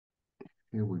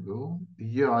Here we go.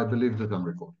 Yeah, I believe that I'm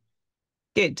recording.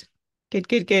 Good, good,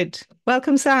 good, good.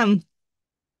 Welcome, Sam.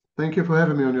 Thank you for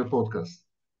having me on your podcast.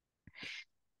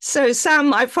 So,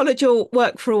 Sam, I've followed your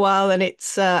work for a while, and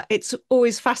it's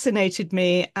always fascinated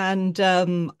me. And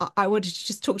I wanted to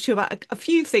just talk to you about a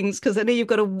few things because I know you've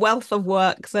got a wealth of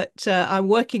work that I'm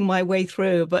working my way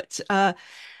through. But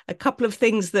a couple of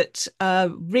things that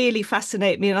really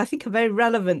fascinate me, and I think are very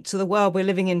relevant to the world we're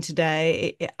living in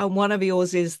today. And one of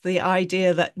yours is the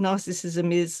idea that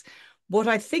narcissism is what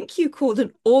I think you called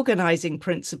an organizing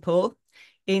principle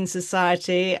in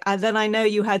society. And then I know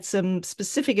you had some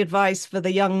specific advice for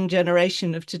the young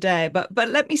generation of today. But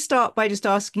let me start by just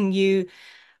asking you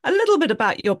a little bit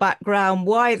about your background,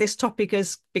 why this topic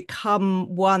has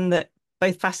become one that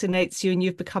both fascinates you and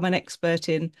you've become an expert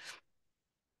in.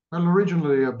 Well,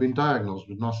 originally I've been diagnosed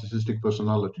with narcissistic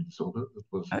personality disorder. That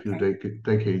was a few Okay.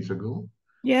 decades ago.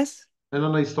 Yes. And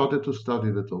then I started to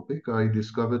study the topic. I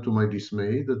discovered to my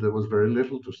dismay that there was very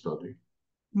little to study.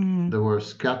 Mm, There were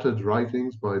scattered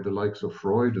writings by the likes of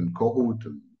Freud and Kohut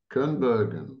and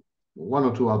Kernberg and one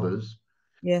or two others.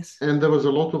 yes. And there was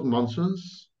a lot of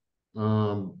nonsense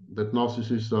that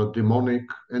narcissists are demonic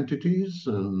entities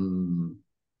and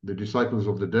the disciples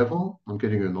of the devil. I'm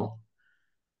kidding you not.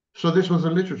 So this was the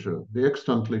literature, the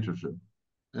extant literature.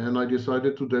 And I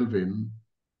decided to delve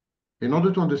in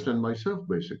order to understand myself,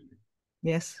 basically.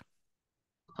 Yes.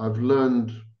 I've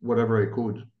learned whatever I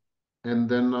could. And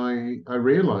then I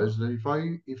realized that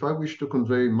if I wish to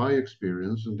convey my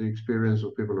experience and the experience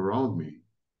of people around me,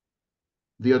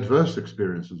 the adverse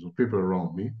experiences of people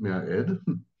around me, may I add,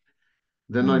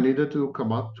 then I Mm, needed to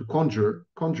come up to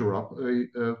conjure up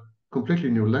a completely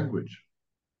new language.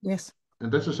 yes.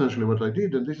 And that's essentially what I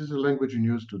did. And this is a language in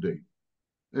use today.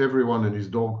 Everyone and his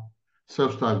dog,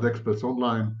 self-styled experts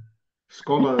online,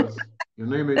 scholars, you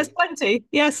name There's it. plenty.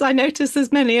 Yes, I notice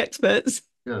there's many experts.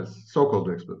 Yes, so-called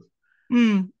experts.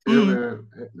 Mm, mm.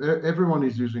 Everyone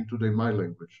is using today my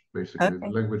language, basically, the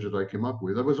Okay. language that I came up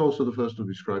with. I was also the first to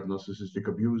describe narcissistic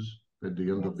abuse at the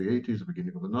end of Yes. the 80s, the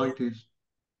beginning of the Yeah. 90s.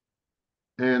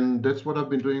 And that's what I've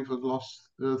been doing for the last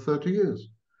 30 years.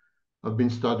 I've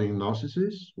been studying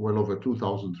narcissists, well over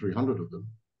 2,300 of them,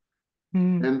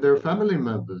 Mm, and their family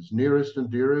members, nearest and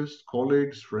dearest,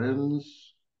 colleagues,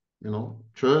 friends,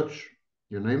 church,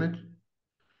 you name it.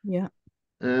 yeah.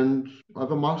 And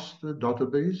I've amassed a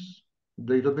database,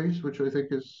 which I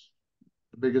think is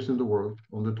the biggest in the world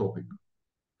on the topic,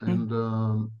 Mm,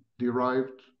 and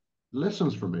derived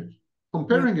lessons from it, yeah.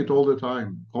 comparing it all the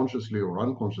time, consciously or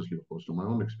unconsciously, of course, to my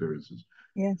own experiences.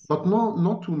 Yes. But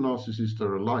not two narcissists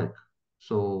are alike.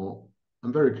 So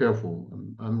I'm very careful.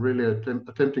 I'm really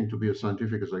attempting to be as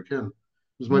scientific as I can.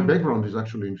 Because my Mm, background is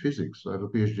actually in physics. I have a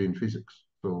PhD in physics.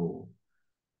 So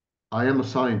I am a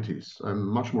scientist. I'm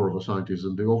much more of a scientist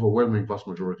than the overwhelming vast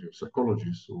majority of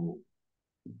psychologists who,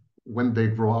 when they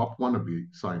grow up, want to be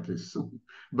scientists,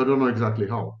 but don't know exactly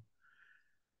how.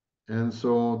 And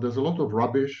so there's a lot of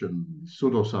rubbish and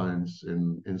pseudoscience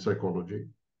in psychology.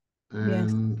 yes.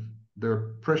 And there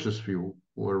are precious few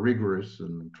who are rigorous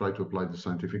and try to apply the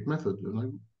scientific method.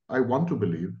 And I want to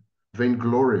believe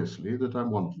vaingloriously that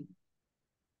I'm one of them.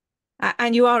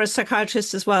 And you are a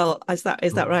psychiatrist as well. Is that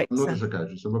No, right, I'm not a Sam?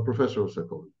 psychiatrist. I'm a professor of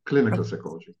psychology, clinical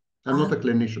psychology. I'm not Ah, a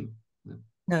clinician. Yeah.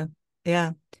 no.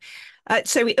 Yeah.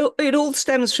 So it all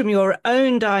stems from your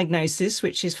own diagnosis,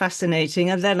 which is fascinating,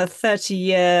 and then a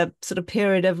 30-year sort of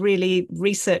period of really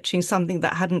researching something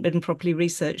that hadn't been properly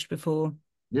researched before.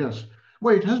 Yes.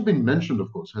 Well, it has been mentioned,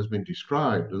 of course, has been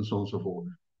described and so on and so forth.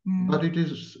 Mm, But it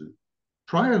is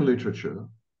prior literature,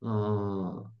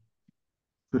 uh,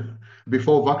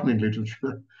 before Wagner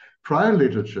literature, prior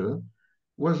literature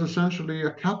was essentially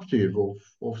a captive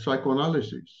of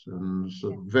psychoanalysis and yeah.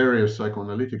 so various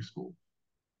psychoanalytic schools.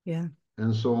 Yeah.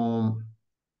 And so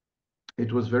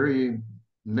it was very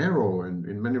narrow and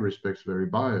in many respects very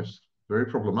biased, very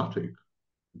problematic,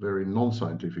 very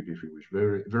non-scientific, if you wish,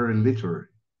 very literary,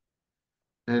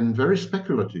 and very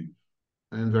speculative,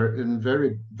 and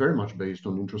very much based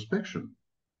on introspection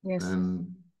Yes.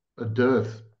 and a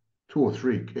dearth, two or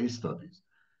three case studies.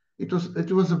 It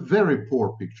was a very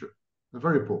poor picture, a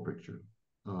very poor picture,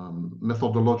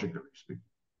 methodologically speaking.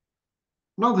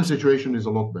 Now the situation is a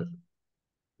lot better.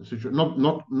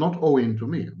 Not owing to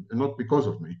me and not because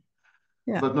of me,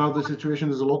 Yeah. but now the situation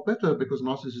is a lot better because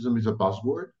narcissism is a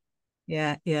buzzword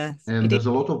Yeah. Yes. and It is. there's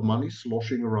a lot of money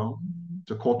sloshing around. Mm,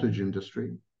 It's a cottage industry,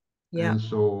 yeah. and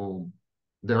so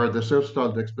there are the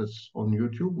self-styled experts on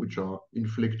YouTube which are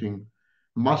inflicting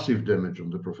massive damage on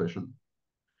the profession,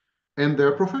 and there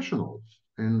are professionals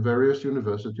in various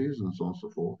universities and so on and so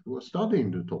forth who are studying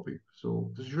the topic.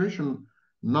 So the situation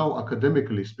Now,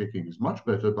 academically speaking, is much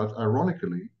better, but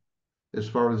ironically, as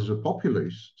far as the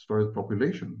populace, as far as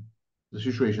population, the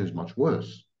situation is much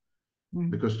worse Mm.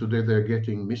 because today they're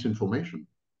getting misinformation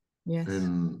Yes.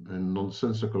 and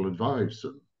nonsensical advice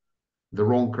and the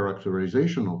wrong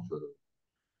characterization of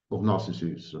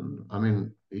narcissists. And I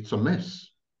mean, it's a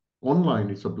mess. Online,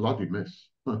 it's a bloody mess.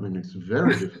 I mean, it's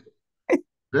very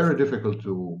difficult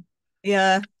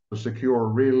Yeah. to secure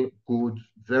real, good,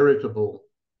 veritable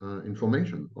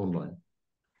information online.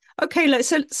 Okay,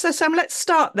 so Sam, let's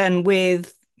start then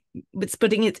with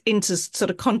putting it into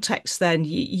sort of context then,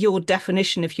 your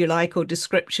definition, if you like, or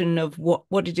description of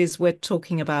what it is we're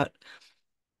talking about.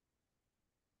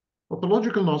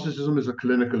 Pathological narcissism is a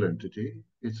clinical entity.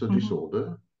 It's a Mhm.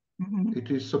 disorder. Mhm.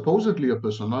 It is supposedly a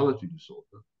personality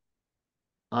disorder.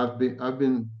 I've been I've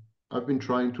been I've been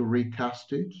trying to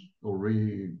recast it or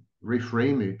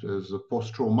reframe it as a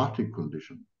post-traumatic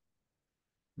condition.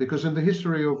 Because in the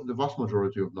history of the vast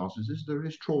majority of narcissists, there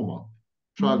is trauma, Mhm.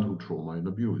 childhood trauma and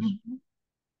abuse. Mhm.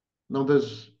 Now,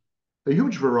 there's a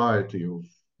huge variety of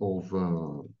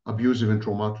abusive and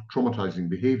traumatizing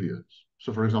behaviors.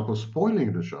 So, for example,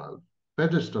 spoiling the child,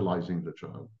 pedestalizing the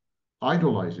child,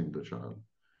 idolizing the child,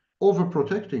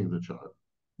 overprotecting the child,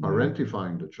 Mhm.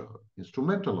 parentifying the child,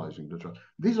 instrumentalizing the child.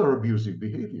 These are abusive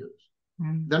behaviors.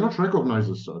 Mhm. They're not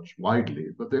recognized as such widely,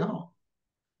 but they are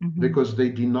Mhm. because they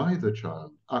deny the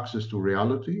child access to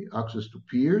reality, access to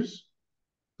peers,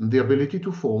 and the ability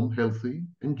to form healthy,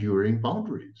 enduring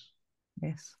boundaries.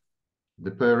 Yes.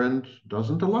 The parent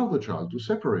doesn't allow the child to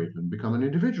separate and become an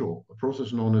individual, a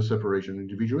process known as separation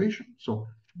individuation. So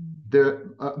Mhm. the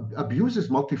abuse is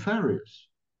multifarious.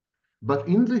 But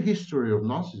in the history of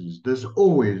narcissists, there's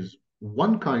always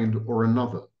one kind or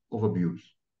another of abuse,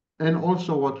 and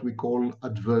also what we call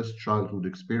adverse childhood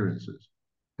experiences,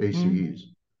 Mhm.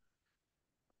 ACEs.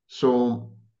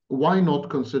 So why not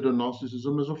consider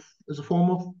narcissism as a form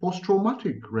of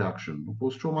post-traumatic reaction, or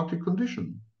post-traumatic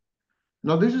condition?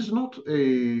 Now, this is not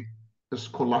a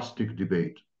scholastic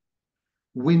debate.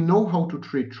 We know how to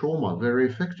treat trauma very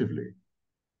effectively,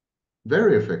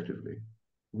 very effectively.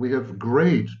 We have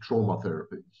great trauma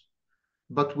therapies,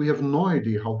 but we have no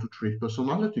idea how to treat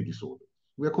personality disorders.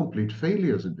 We are complete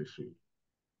failures in this field.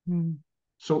 Mhm.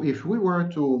 So if we were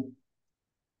to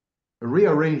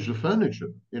rearrange the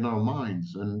furniture in our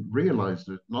minds and realize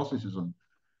that narcissism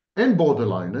and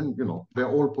borderline, and they're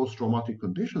all post-traumatic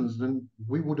conditions, then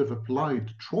we would have applied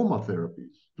trauma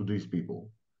therapies to these people.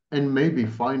 And maybe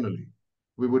finally,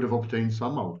 we would have obtained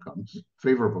some outcomes,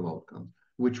 favorable outcomes,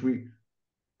 which we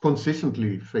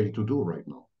consistently fail to do right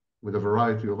now with a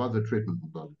variety of other treatment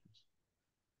modalities.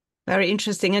 Very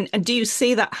interesting. And do you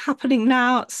see that happening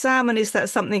now, Sam? And is that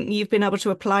something you've been able to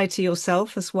apply to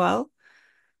yourself as well?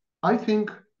 I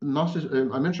think I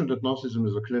mentioned that narcissism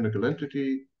is a clinical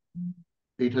entity.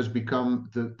 It has become,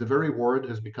 the very word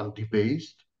has become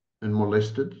debased and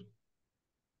molested,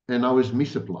 and now is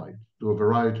misapplied to a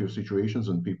variety of situations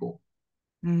and people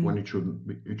when Mm.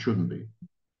 it shouldn't be.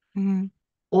 Mm.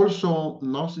 Also,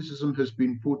 narcissism has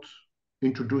been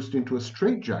introduced into a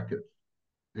straitjacket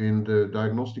in the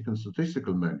Diagnostic and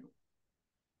Statistical Manual.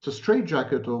 It's a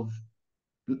straitjacket of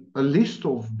a list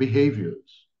of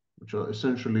behaviors, which are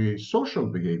essentially social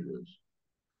behaviors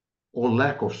or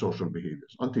lack of social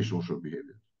behaviors, antisocial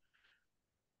behaviors.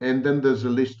 And then there's a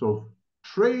list of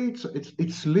traits.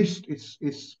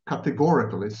 It's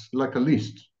categorical. It's like a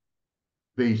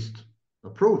list-based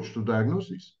approach to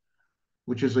diagnosis,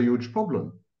 which is a huge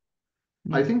problem.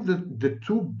 I Mm. think that the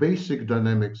two basic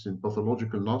dynamics in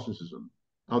pathological narcissism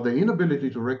are the inability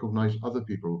to recognize other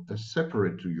people as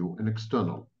separate to you and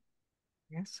external,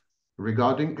 Yes.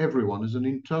 regarding everyone as an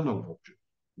internal object,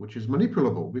 which is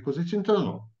manipulable because it's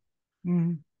internal.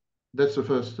 Mm. That's the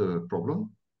first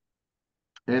problem.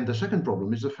 And the second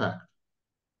problem is the fact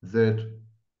that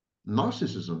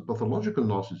narcissism, pathological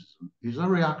narcissism, is a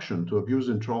reaction to abuse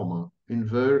and trauma in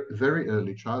very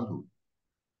early childhood.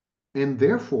 And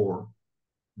therefore,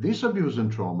 this abuse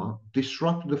and trauma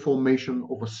disrupt the formation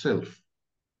of a self.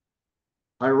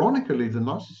 Ironically, the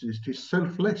narcissist is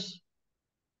selfless,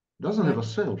 doesn't have Right. a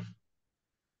self,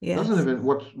 doesn't Yes. have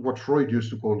what Freud used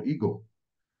to call ego.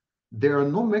 There are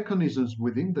no mechanisms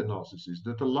within the narcissist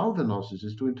that allow the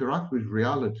narcissist to interact with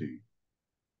reality,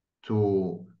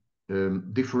 to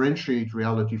differentiate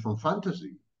reality from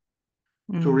fantasy,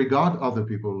 to Mm. regard other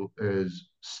people as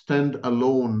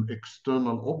stand-alone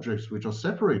external objects which are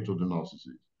separate to the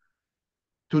narcissist,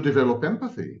 to develop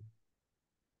empathy,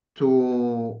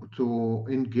 to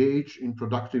engage in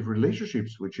productive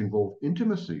relationships which involve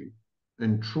intimacy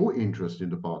and true interest in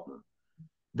the partner.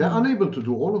 They're unable to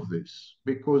do all of this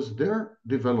because their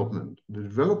development, the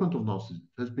development of narcissism,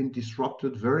 has been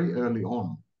disrupted very early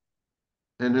on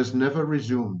and has never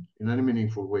resumed in any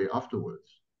meaningful way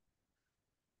afterwards.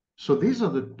 So these are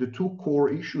the two core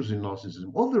issues in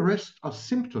narcissism. All the rest are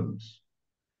symptoms.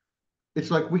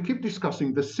 It's like we keep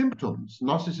discussing the symptoms.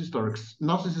 Narcissists are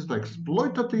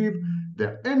exploitative,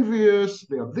 they're envious,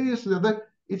 they're this, they're that.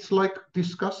 It's like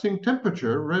discussing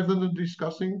temperature rather than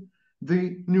discussing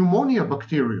the pneumonia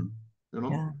bacterium, you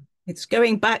know? Yeah. It's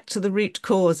going back to the root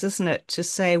cause, isn't it? To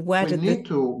say, where We did this?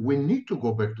 need to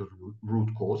go back to the root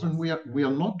cause, and we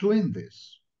are not doing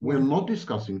this. We Yeah. are not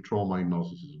discussing trauma in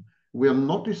narcissism. We are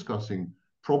not discussing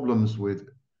problems with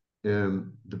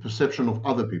the perception of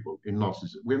other people in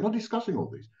narcissism. We are not discussing all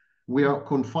this. We are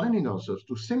confining ourselves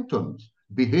to symptoms,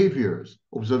 behaviors,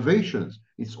 observations.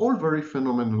 It's all very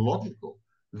phenomenological,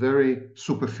 very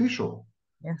superficial.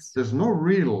 Yes. There's no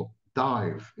real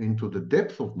dive into the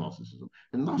depth of narcissism.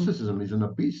 And narcissism is an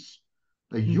abyss,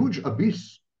 a huge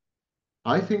abyss.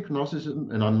 I think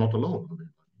narcissism, and I'm not alone, I mean,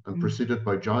 I'm preceded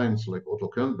by giants like Otto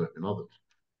Kernberg and others.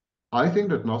 I think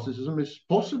that narcissism is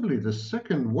possibly the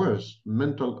second worst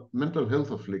mental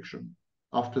health affliction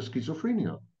after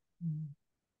schizophrenia.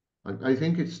 I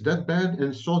think it's that bad,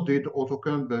 and so did Otto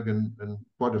Kernberg and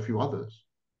quite a few others.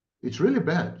 It's really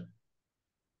bad.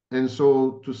 And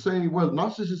so to say, well,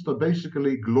 narcissists are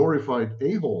basically glorified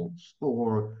a-holes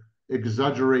or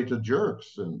exaggerated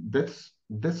jerks, and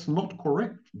that's not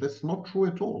correct. That's not true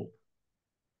at all.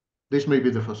 This may be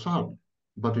the facade,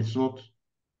 but it's not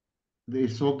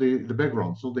the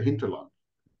background, it's not the hinterland.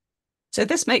 So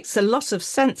this makes a lot of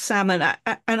sense, Sam. And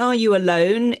are you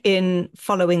alone in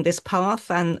following this path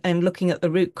and looking at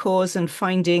the root cause and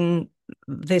finding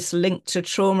this link to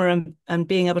trauma and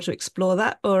being able to explore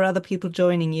that, or are other people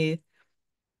joining you?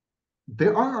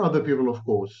 There are other people, of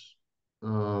course.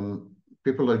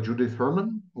 People like Judith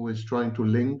Herman, who is trying to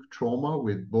link trauma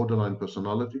with borderline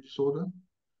personality disorder,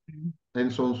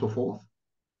 and so on and so forth.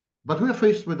 But we are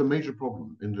faced with a major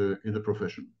problem in the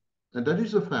profession, and that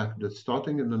is the fact that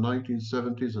starting in the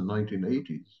 1970s and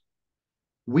 1980s,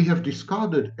 we have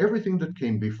discarded everything that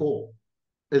came before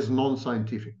as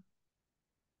non-scientific.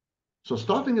 So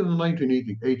starting in the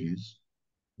 1980s,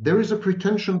 there is a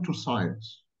pretension to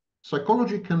science.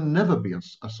 Psychology can never be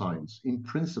a science in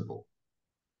principle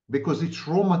because its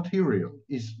raw material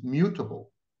is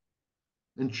mutable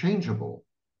and changeable.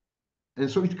 And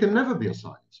so it can never be a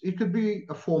science. It could be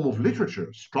a form of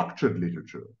literature, structured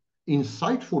literature,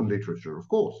 insightful literature, of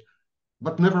course,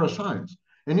 but never a science.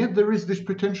 And yet there is this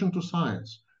pretension to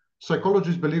science.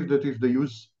 Psychologists believe that if they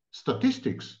use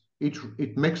statistics,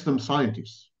 it makes them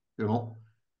scientists, you know.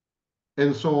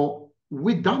 And so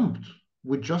we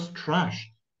just trashed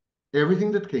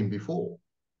everything that came before.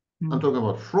 I'm talking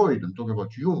about Freud, I'm talking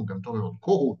about Jung, I'm talking about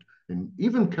Kohut, and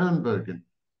even Kernberg. And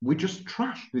we just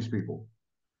trashed these people.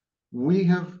 We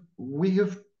have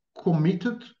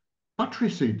committed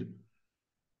patricide,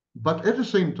 but at the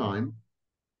same time,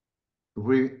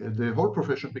 the whole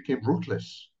profession became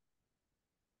ruthless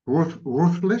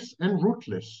and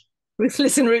rootless.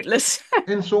 Ruthless and rootless.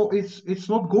 And so it's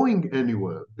not going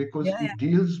anywhere because Yeah. it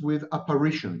deals with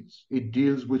apparitions, it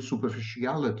deals with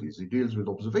superficialities, it deals with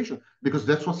observation, because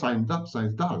that's what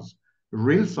science does.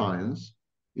 Real science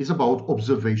is about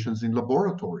observations in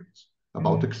laboratories,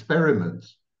 about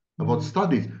experiments, about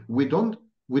studies. We don't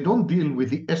deal with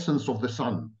the essence of the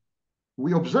sun.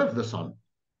 We observe the sun.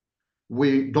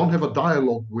 We don't have a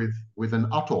dialogue with an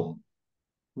atom.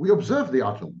 We observe the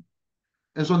atom.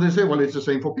 And so they say, well, it's the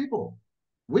same for people.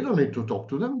 We don't need to talk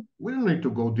to them. We don't need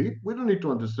to go deep. We don't need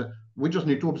to understand. We just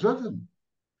need to observe them.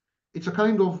 It's a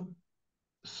kind of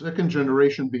second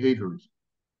generation behaviorism.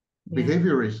 Yeah.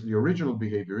 Behaviorists, the original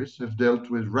behaviorists, have dealt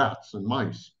with rats and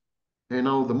mice. And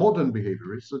now the modern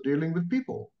behaviorists are dealing with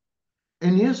people.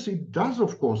 And yes, it does,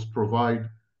 of course, provide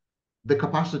the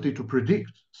capacity to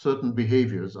predict certain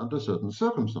behaviors under certain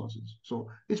circumstances. So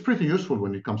it's pretty useful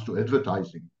when it comes to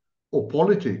advertising or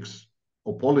politics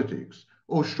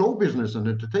or show business and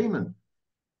entertainment.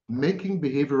 Making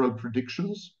behavioral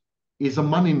predictions is a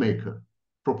money-maker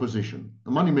proposition,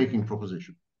 a money-making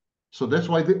proposition. So that's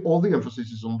why all the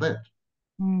emphasis is on that.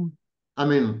 Mm. I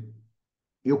mean,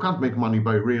 you can't make money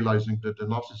by realizing that the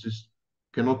narcissist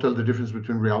cannot tell the difference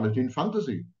between reality and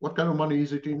fantasy. What kind of money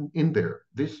is it in there?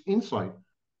 This insight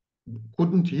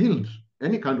couldn't yield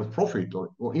any kind of profit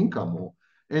or income.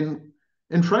 And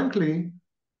frankly,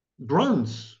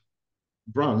 brands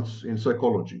in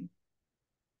psychology,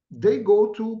 they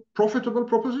go to profitable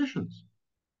propositions.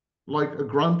 Like a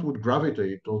grant would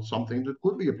gravitate towards something that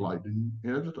could be applied in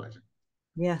advertising.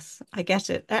 Yes, I get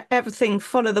it. Everything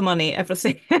follow the money.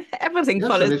 Everything, everything Yes,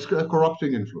 and follows. it's a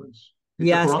corrupting influence. It's a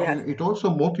Yes, yes, corrupting. It also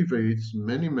motivates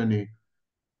many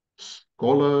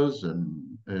scholars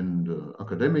and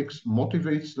academics.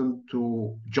 Motivates them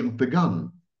to jump the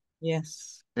gun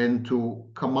yes, and to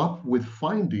come up with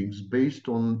findings based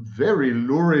on very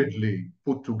luridly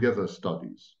put together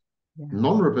studies, yeah,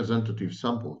 non-representative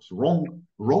samples,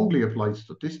 wrongly applied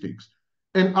statistics,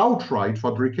 and outright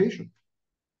fabrication.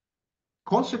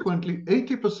 Consequently,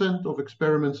 80% of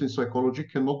experiments in psychology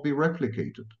cannot be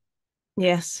replicated.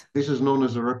 yes. This is known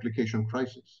as a replication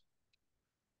crisis.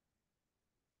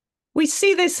 We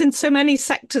see this in so many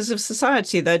sectors of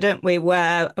society, though, don't we?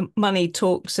 Where money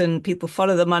talks and people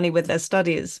follow the money with their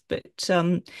studies. But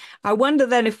I wonder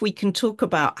then if we can talk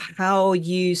about how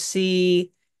you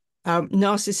see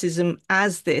narcissism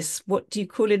as this, what do you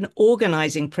call it, an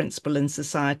organizing principle in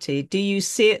society? Do you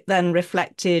see it then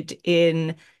reflected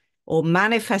in or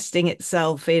manifesting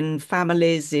itself in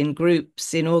families, in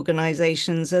groups, in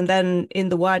organizations, and then in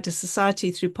the wider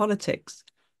society through politics?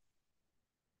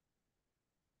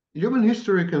 Human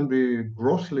history can be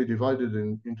grossly divided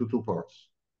into two parts.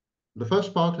 The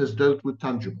first part has dealt with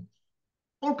tangibles,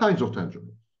 all kinds of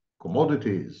tangibles,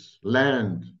 commodities,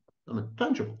 land, I mean,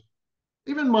 tangibles.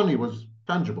 Even money was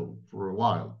tangible for a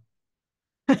while.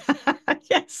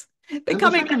 Yes, And the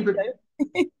becoming second bit,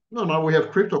 less. no, now we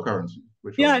have cryptocurrency,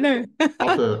 which Yeah, are I know.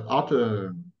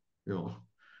 utter, you know.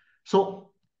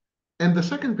 So, and the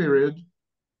second period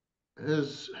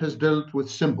has dealt with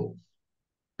symbols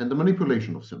and the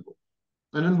manipulation of symbols.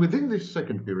 And then within this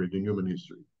second period in human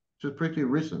history, which is pretty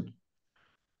recent,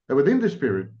 and within this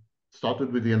period,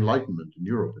 started with the Enlightenment in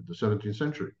Europe in the 17th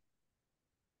century,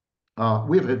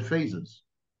 we've had phases.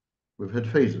 We've had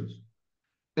phases.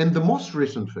 And the most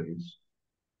recent phase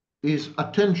is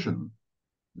attention,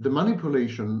 the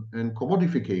manipulation and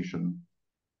commodification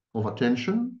of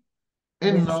attention,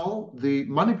 and Yes, now the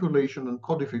manipulation and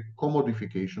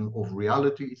commodification of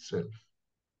reality itself.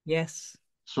 yes,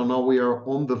 So now we are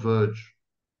on the verge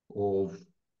of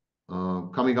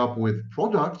coming up with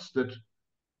products that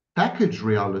package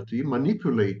reality,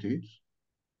 manipulate it,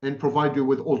 and provide you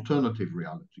with alternative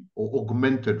reality or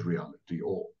augmented reality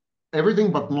or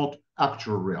everything but not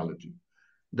actual reality.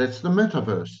 That's the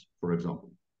metaverse, for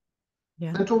example.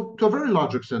 yeah. And to a very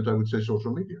large extent, I would say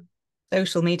social media.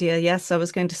 Social media. Yes, I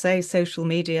was going to say social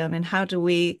media. I mean, how do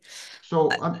we? So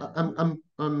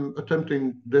I'm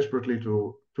attempting desperately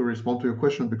to respond to your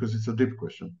question because it's a deep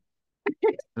question,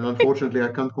 and unfortunately, I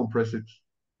can't compress it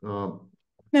uh,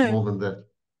 No. more than that.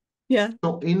 Yeah.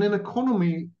 So, in an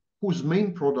economy whose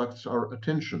main products are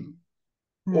attention,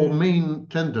 or Hmm. main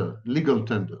tender, legal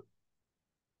tender,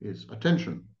 is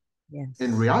attention, in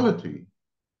Yes. reality,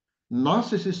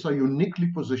 narcissists are uniquely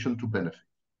positioned to benefit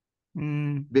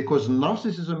Hmm. because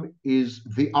narcissism is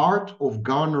the art of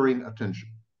garnering attention,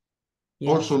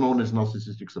 also Yes. known as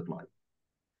narcissistic supply.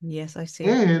 Yes, I see.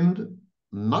 And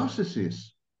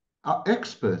narcissists are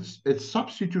experts at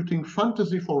substituting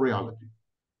fantasy for reality.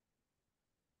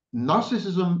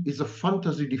 Narcissism is a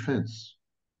fantasy defense,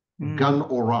 Hmm. gun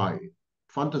or eye,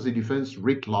 fantasy defense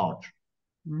writ large.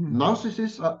 Hmm.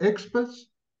 Narcissists are experts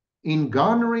in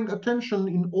garnering attention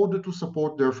in order to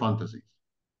support their fantasies,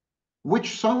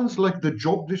 which sounds like the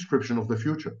job description of the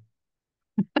future.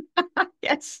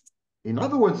 Yes. In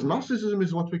other words, narcissism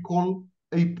is what we call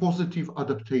a positive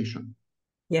adaptation.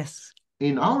 Yes.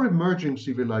 In our emerging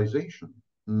civilization,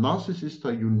 narcissists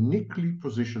are uniquely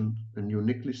positioned and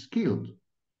uniquely skilled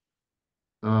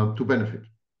to benefit.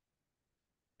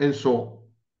 And so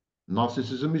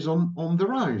narcissism is on the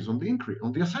rise, on the increase,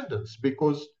 on the ascendance,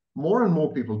 because more and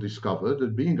more people discover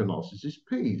that being a narcissist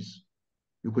pays.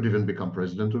 You could even become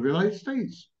president of the United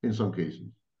States in some cases.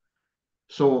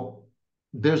 So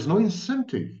there's no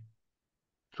incentive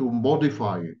to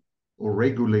modify or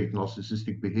regulate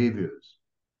narcissistic behaviors,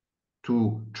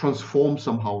 to transform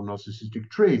somehow narcissistic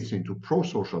traits into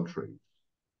pro-social traits,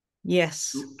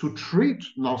 Yes. to treat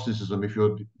narcissism if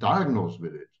you're diagnosed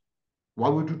with it. Why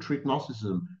would you treat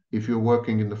narcissism if you're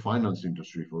working in the finance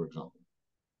industry, for example?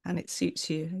 And it suits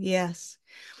you. Yes.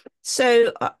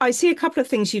 So I see a couple of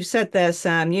things you've said there,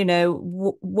 Sam.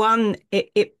 One,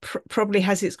 it probably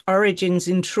has its origins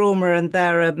in trauma, and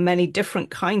there are many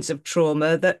different kinds of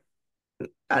trauma that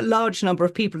a large number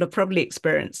of people have probably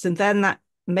experienced. And then that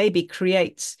maybe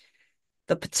creates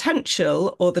the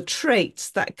potential or the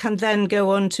traits that can then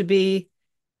go on to be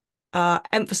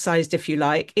emphasized, if you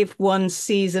like, if one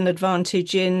sees an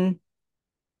advantage in,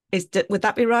 would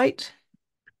that be right?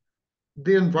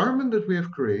 The environment that we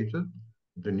have created,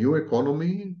 the new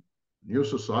economy, new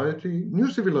society,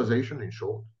 new civilization, in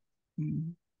short,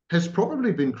 Mm. has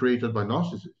probably been created by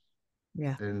narcissists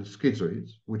Yeah. and schizoids,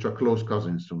 which are close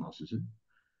cousins to narcissism,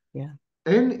 Yeah.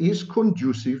 and is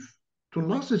conducive to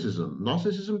narcissism.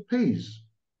 Narcissism pays.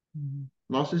 Mm.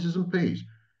 Narcissism pays.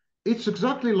 It's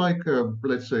exactly like,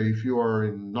 let's say, if you are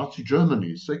in Nazi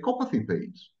Germany, psychopathy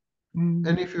pays. Mm.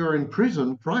 And if you're in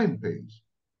prison, crime pays.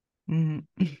 Mm.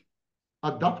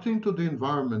 Adapting to the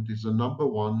environment is the number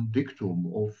one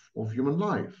dictum of human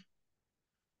life.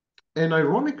 And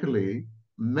ironically,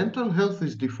 mental health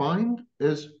is defined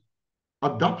as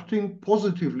adapting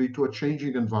positively to a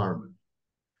changing environment.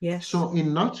 Yes. So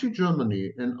in Nazi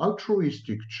Germany, an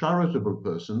altruistic, charitable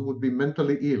person would be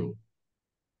mentally ill.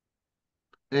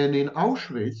 And in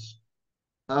Auschwitz,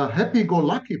 a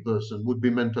happy-go-lucky person would be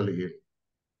mentally ill.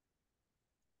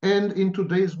 And in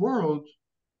today's world,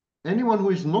 anyone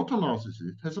who is not a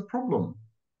narcissist has a problem.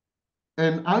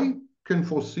 And I can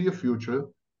foresee a future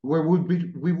where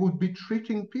we would be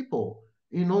treating people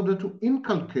in order to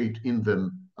inculcate in them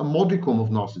a modicum of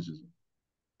narcissism.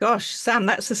 Gosh, Sam,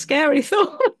 that's a scary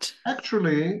thought.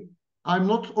 Actually, I'm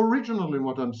not original in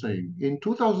what I'm saying. In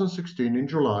 2016, in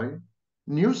July,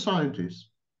 New Scientist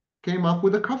came up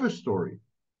with a cover story.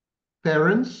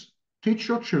 Parents, teach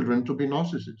your children to be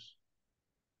narcissists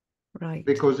Right.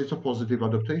 because it's a positive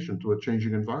adaptation to a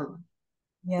changing environment.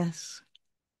 Yes.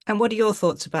 And what are your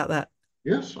thoughts about that?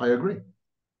 Yes, I agree.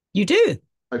 You do.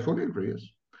 I fully agree, yes.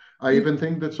 I Mm. even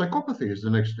think that psychopathy is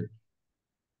the next stage.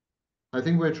 I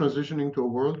think we're transitioning to a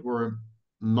world where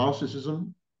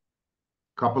narcissism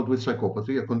coupled with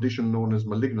psychopathy, a condition known as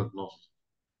malignant narcissism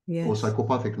or Yes.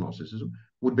 psychopathic narcissism,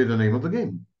 would be the name of the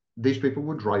game. These people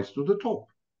would rise to the top.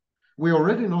 We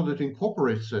already know that in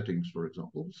corporate settings, for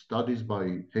example, studies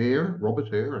by Hare, Robert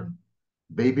Hare, and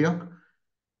Babiak,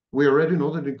 we already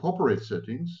know that in corporate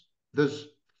settings, there's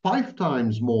 5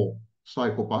 times more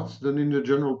psychopaths than in the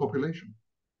general population.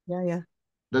 Yeah, yeah.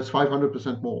 That's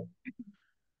 500% more.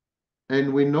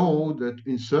 And we know that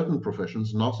in certain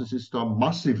professions, narcissists are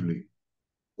massively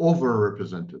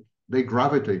overrepresented. They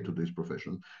gravitate to these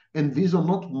professions. And these are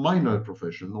not minor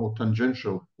professions or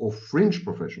tangential or fringe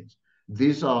professions.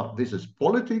 This is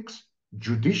politics,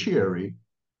 judiciary,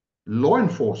 law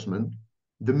enforcement,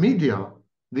 the media,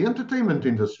 the entertainment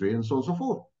industry, and so on and so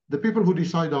forth. The people who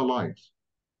decide our lives.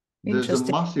 There's a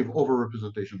Interesting. massive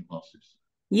overrepresentation of narcissists.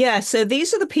 Yeah, so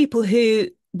these are the people who,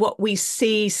 what we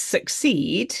see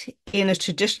succeed in a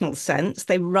traditional sense,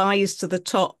 they rise to the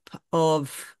top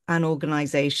of an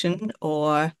organization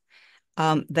or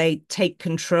they take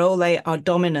control, they are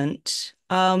dominant.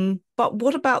 But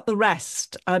what about the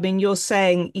rest? I mean, you're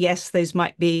saying, yes, those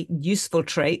might be useful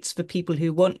traits for people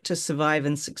who want to survive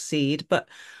and succeed, but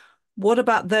what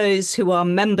about those who are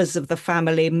members of the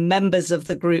family, members of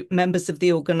the group, members of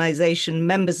the organization,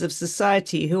 members of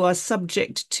society who are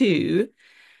subject to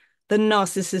the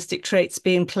narcissistic traits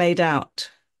being played out?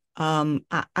 When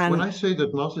And I say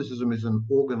that narcissism is an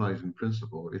organizing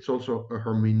principle, it's also a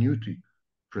hermeneutic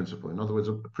principle. In other words,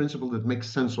 a principle that makes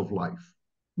sense of life,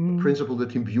 a mm, principle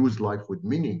that imbues life with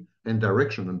meaning and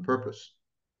direction and purpose.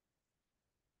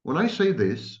 When I say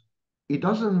this,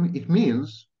 it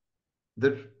means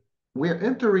that we're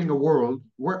entering a world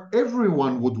where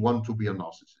everyone would want to be a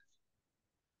narcissist.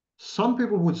 Some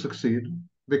people would succeed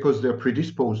because they're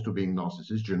predisposed to being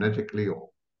narcissists genetically or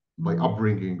by mm,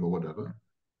 upbringing or whatever.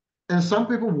 And some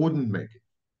people wouldn't make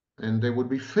it. And they would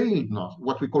be failed,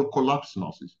 what we call collapse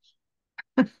narcissists.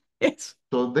 yes.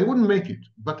 So they wouldn't make it,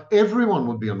 but everyone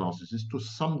would be a narcissist to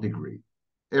some degree.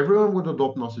 Everyone would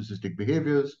adopt narcissistic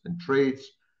behaviors and traits.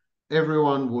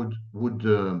 Everyone would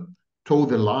toe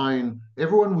the line.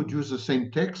 Everyone would use the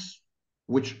same texts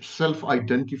which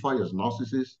self-identify as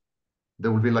narcissists.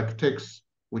 There will be like texts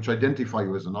which identify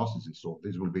you as a narcissist. So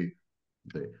these will be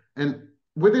the and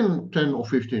within 10 or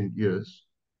 15 years,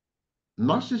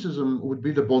 narcissism would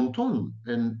be the bon ton,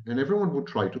 and everyone would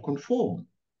try to conform.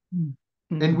 Mm,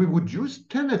 And mm, we would use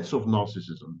tenets of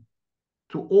narcissism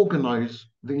to organize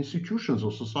the institutions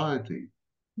of society,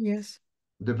 yes.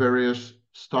 the various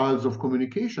styles of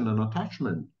communication and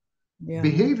attachment, Yeah.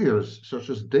 behaviors such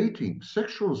as dating,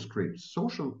 sexual scripts,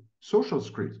 social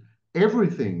scripts.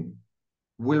 Everything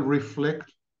will reflect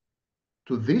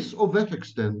to this or that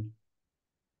extent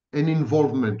an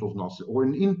involvement of narcissism or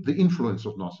the influence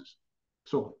of narcissism.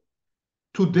 So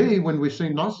today, when we say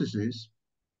narcissists,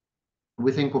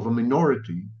 we think of a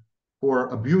minority who are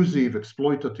abusive,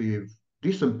 exploitative,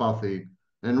 disempathic,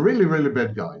 and really, really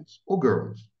bad guys or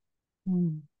girls.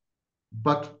 Mm,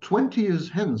 But 20 years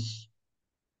hence,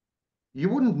 you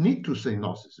wouldn't need to say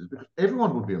narcissist because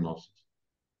everyone would be a narcissist.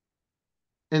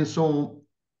 And so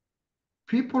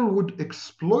people would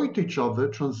exploit each other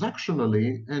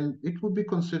transactionally, and it would be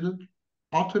considered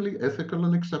utterly ethical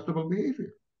and acceptable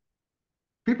behavior.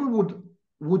 People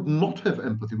would not have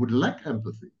empathy, would lack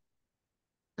empathy.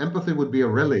 Empathy would be a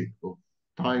relic of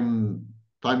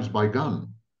times by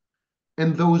Gunn.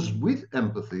 And those with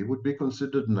empathy would be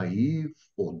considered naive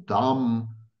or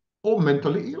dumb or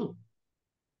mentally ill.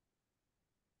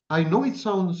 I know it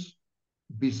sounds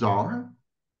bizarre,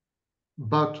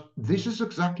 but this is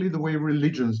exactly the way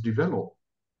religions develop.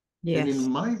 And in Yes.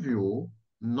 my view,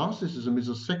 narcissism is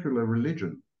a secular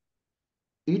religion.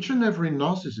 Each and every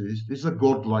narcissist is a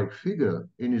godlike figure,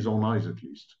 in his own eyes at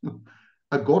least,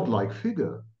 a godlike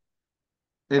figure.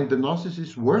 And the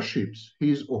narcissist worships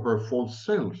his or her false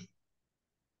self.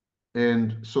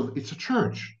 And so it's a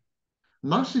church.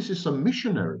 Narcissists are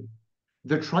missionary.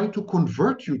 They try to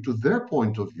convert you to their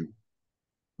point of view.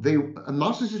 A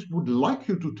narcissist would like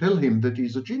you to tell him that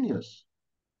he's a genius.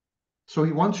 So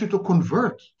he wants you to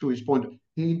convert to his point.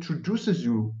 He introduces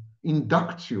you,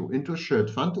 inducts you into a shared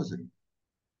fantasy.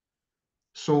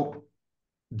 So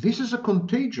this is a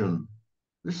contagion.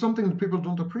 This is something that people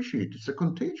don't appreciate. It's a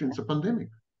contagion. It's a pandemic.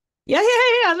 Yeah.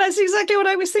 That's exactly what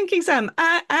I was thinking, Sam.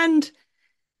 And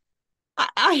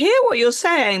I hear what you're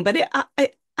saying, but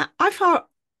I felt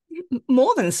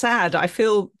more than sad. I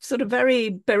feel sort of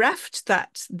very bereft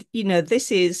that,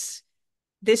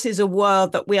 this is a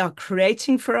world that we are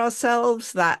creating for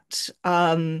ourselves, that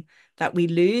we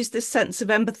lose this sense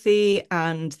of empathy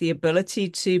and the ability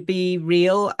to be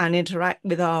real and interact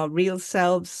with our real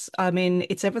selves. I mean,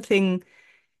 it's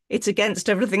against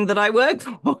everything that I work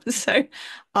for. So,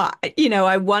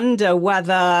 I wonder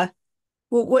whether,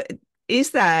 well,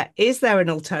 is there an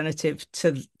alternative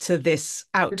to this It's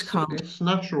outcome? it's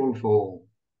natural for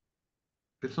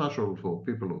it's natural for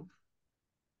people of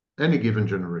any given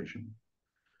generation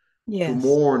to Yes.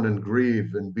 mourn and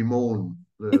grieve and bemoan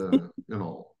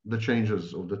the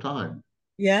changes of the time.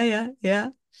 Yeah.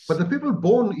 But the people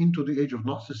born into the age of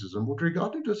narcissism would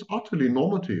regard it as utterly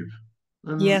normative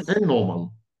Yes. and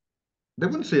normal. They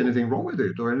wouldn't see anything wrong with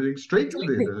it or anything strange with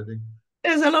it, Absolutely. anything.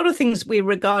 There's a lot of things we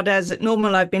regard as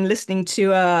normal. I've been listening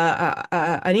to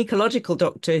an ecological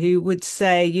doctor who would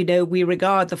say, we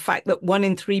regard the fact that 1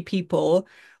 in 3 people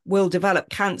will develop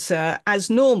cancer as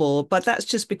normal, but that's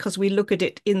just because we look at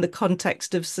it in the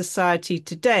context of society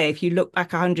today. If you look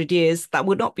back 100 years, that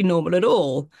would not be normal at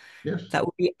all. Yes. That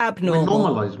would be We abnormal.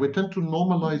 normalize. We tend to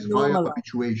normalize via Normal.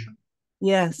 habituation. We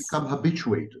Yes. become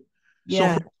habituated. So,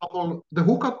 Yeah. for example, the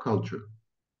hookup culture.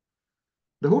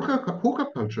 The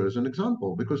hookup culture is an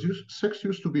example because sex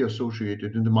used to be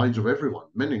associated in the minds of everyone,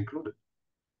 men included.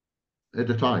 At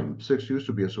the time, sex used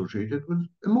to be associated with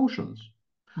emotions.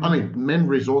 I Mm. mean, men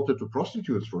resorted to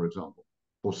prostitutes, for example,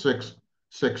 for sex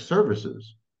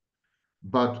services,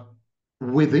 but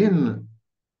within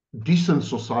decent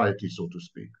society, so to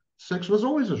speak, sex was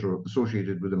always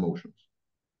associated with emotions.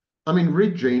 I mean,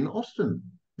 read Jane Austen.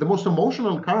 The most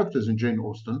emotional characters in Jane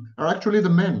Austen are actually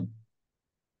the men.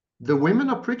 The women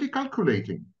are pretty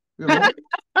calculating, you know.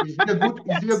 Is he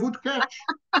a good catch?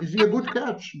 Is he a good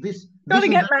catch? This Got this to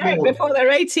and get that married lord. before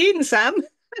they're 18, Sam.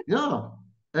 Yeah.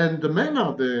 And the men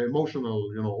are the emotional,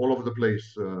 all over the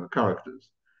place characters.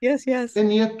 Yes.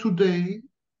 And yet today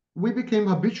we became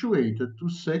habituated to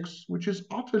sex, which is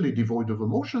utterly devoid of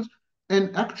emotions.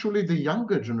 And actually, the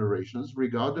younger generations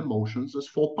regard emotions as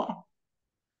faux pas.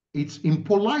 It's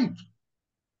impolite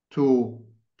to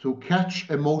catch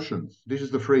emotions. This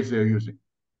is the phrase they're using.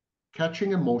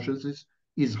 Catching emotions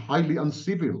is highly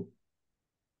uncivil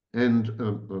and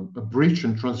a breach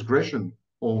and transgression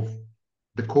of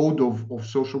the code of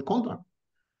social conduct.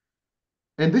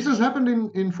 And this has happened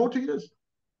in 40 years.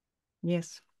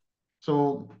 Yes.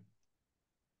 So,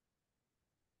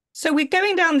 So we're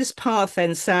going down this path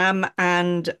then, Sam,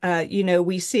 and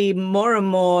we see more and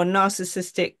more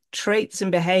narcissistic traits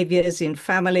and behaviors in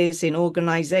families, in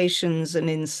organizations, and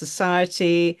in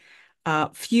society,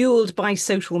 fueled by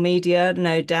social media,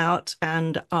 no doubt,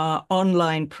 and our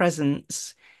online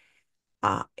presence.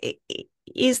 Uh,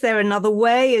 is there another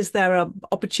way? Is there an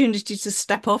opportunity to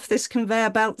step off this conveyor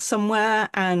belt somewhere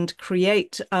and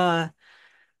create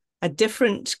a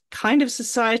different kind of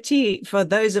society for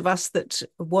those of us that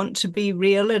want to be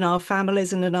real in our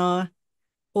families and in our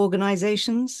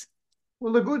organizations?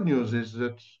 well, the good news is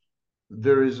that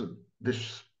there is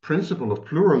this principle of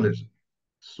pluralism.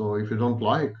 So, if you don't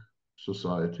like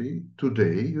society,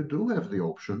 today you do have the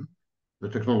option, the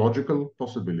technological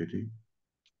possibility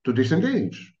to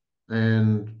disengage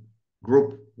and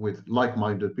group with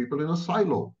like-minded people in a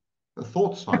silo, a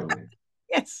thought silo,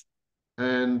 Yes.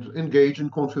 and engage in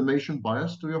confirmation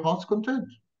bias to your heart's content.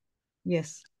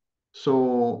 Yes.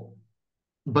 So,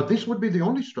 but this would be the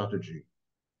only strategy: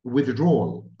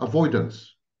 withdrawal,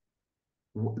 avoidance.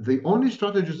 The only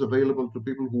strategies available to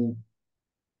people who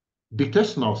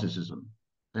detest narcissism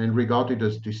and regard it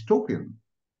as dystopian,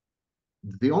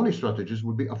 the only strategies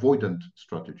would be avoidant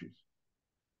strategies,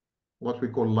 what we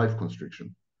call life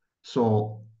constriction.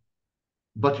 So,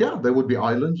 but yeah, there would be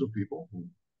islands of people who,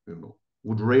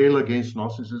 would rail against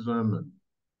narcissism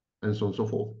and so on and so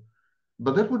forth.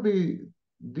 But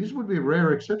these would be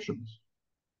rare exceptions.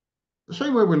 The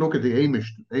same way we look at the Amish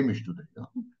today. Yeah?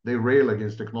 They rail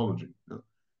against technology. Yeah?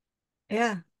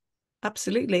 Yeah,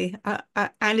 absolutely.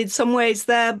 And in some ways,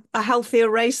 they're a healthier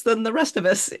race than the rest of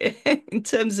us in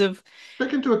terms of,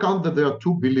 Take into account that there are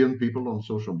 2 billion people on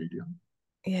social media,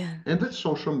 yeah. and that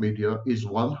social media is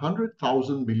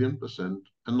 100,000 million%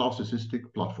 a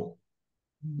narcissistic platform.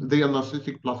 Mm. They are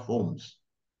narcissistic platforms,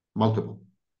 multiple.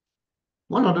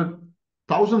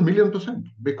 100,000 million%,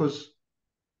 because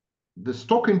the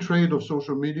stock in trade of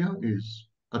social media is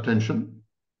attention,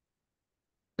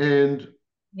 and it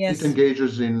Yes.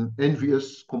 engages in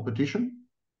envious competition.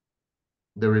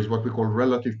 There is what we call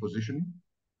relative positioning,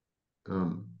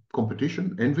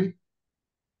 competition, envy.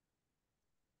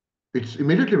 It's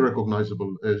immediately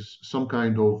recognizable as some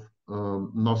kind of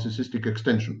narcissistic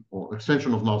extension or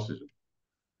extension of narcissism.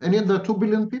 And yet there are 2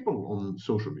 billion people on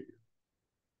social media.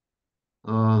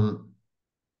 Um,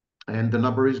 and the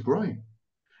number is growing.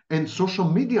 And social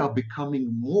media are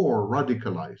becoming more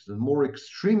radicalized and more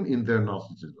extreme in their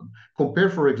narcissism. Compare,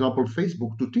 for example,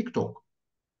 Facebook to TikTok.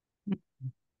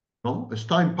 No? As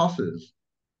time passes,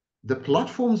 the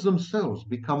platforms themselves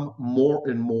become more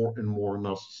and more and more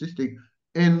narcissistic,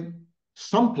 and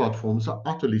some platforms are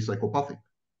utterly psychopathic.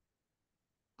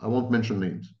 I won't mention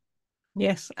names,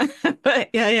 Yes. But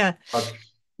yeah, yeah. but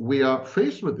we are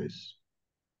faced with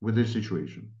this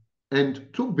situation, and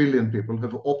 2 billion people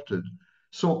have opted.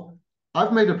 So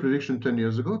I've made a prediction 10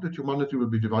 years ago that humanity will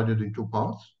be divided in two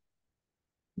parts: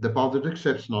 the part that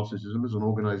accepts narcissism as an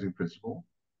organizing principle,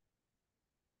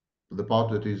 the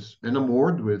part that is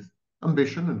enamored with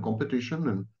ambition and competition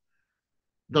and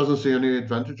doesn't see any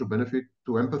advantage or benefit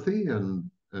to empathy and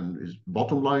is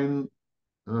bottom line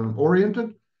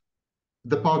oriented,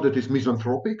 the part that is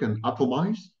misanthropic and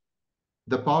atomized,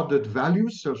 the part that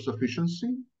values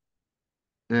self-sufficiency,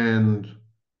 and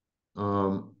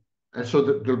um, and so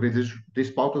there'll be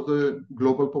this part of the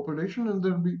global population, and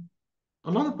there'll be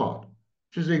another part,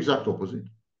 which is the exact opposite.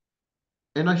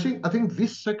 And I think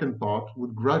this second part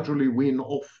would gradually wean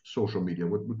off social media,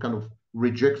 would kind of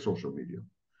reject social media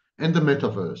and the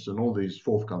metaverse and all these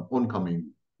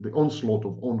the onslaught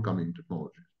of oncoming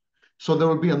technologies. So there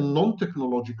will be a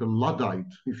non-technological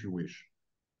Luddite, if you wish,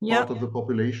 Yeah. part of the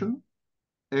population,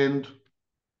 and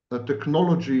a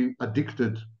technology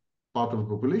addicted part of the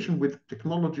population with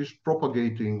technologies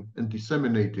propagating and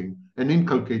disseminating and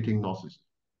inculcating narcissism.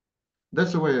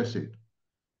 That's the way I see it.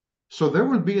 So there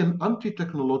will be an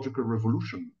anti-technological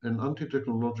revolution, an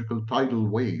anti-technological tidal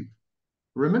wave,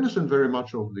 reminiscent very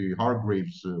much of the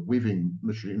Hargreaves weaving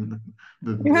machine.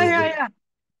 Yeah, yeah, yeah.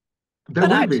 There But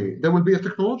will actually, be there will be a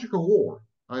technological war.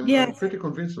 I'm yes. pretty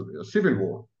convinced of it, a civil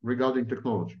war regarding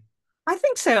technology. I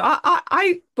think so.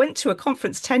 I went to a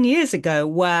conference 10 years ago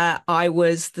where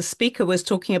the speaker was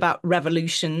talking about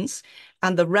revolutions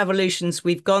and the revolutions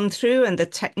we've gone through and the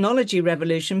technology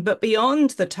revolution. But beyond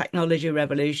the technology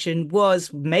revolution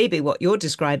was maybe what you're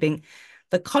describing,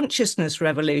 the consciousness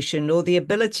revolution, or the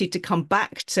ability to come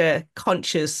back to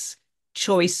conscious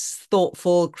choice,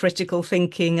 thoughtful, critical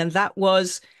thinking. And that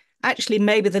was actually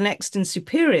maybe the next and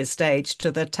superior stage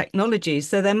to the technology.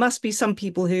 So there must be some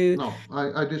people who, No,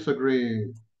 I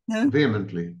disagree no,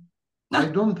 vehemently. I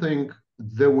no. don't think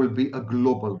there will be a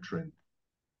global trend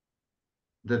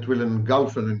that will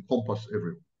engulf and encompass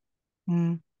everyone.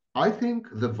 Mm, I think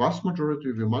the vast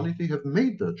majority of humanity have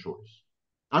made their choice,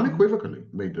 mm. unequivocally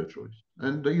made their choice,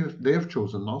 and they have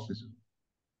chosen narcissism.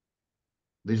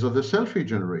 These are the selfie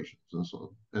generations and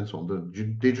so on,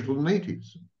 the digital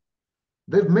natives.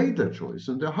 They've made their choice,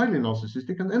 and they're highly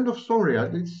narcissistic. And end of story.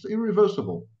 It's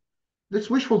irreversible. It's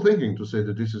wishful thinking to say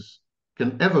that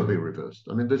can ever be reversed.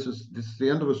 I mean, this is the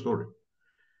end of the story.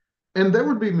 And there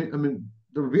will be, I mean,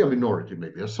 there will be a minority,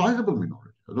 maybe a sizable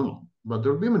minority. I don't know, but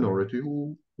there will be a minority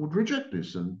who would reject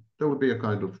this, and there will be a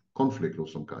kind of conflict of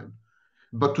some kind.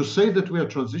 But to say that we are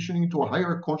transitioning into a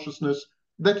higher consciousness,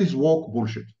 that is woke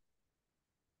bullshit.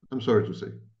 I'm sorry to say.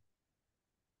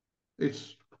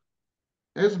 It's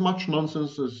as much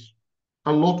nonsense as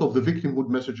a lot of the victimhood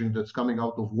messaging that's coming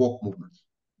out of woke movements.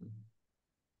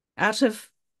 Out of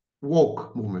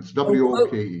Woke movements, woke,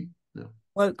 WOKE. Yeah.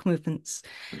 woke movements.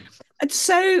 Yeah. And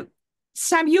so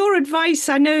Sam, your advice,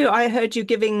 I know I heard you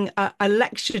giving a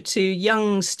lecture to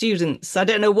young students. I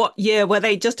don't know what year, were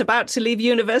they just about to leave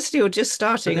university or just I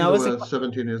starting? think I they wasn't, were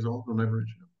 17 years old on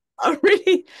average. oh,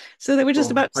 really? So they were just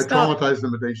So about to I start. traumatized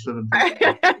them at age 17.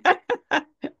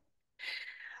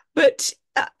 But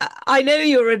I know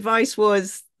your advice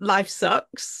was life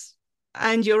sucks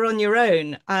and you're on your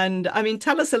own. And I mean,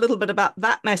 tell us a little bit about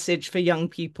that message for young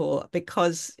people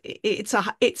because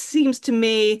it seems to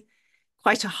me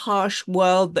quite a harsh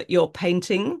world that you're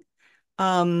painting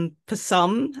for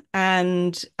some,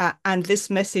 and this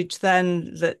message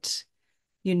then that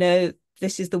you know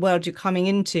this is the world you're coming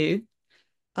into.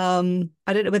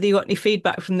 I don't know whether you got any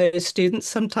feedback from those students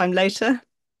sometime later.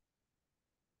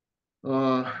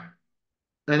 Uh,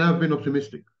 and I've been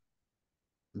optimistic.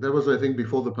 That was, I think,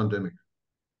 before the pandemic.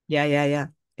 Yeah, yeah, yeah.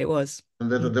 It was.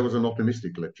 And Mm, that was an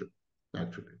optimistic lecture,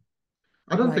 actually.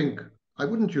 I don't right. think, I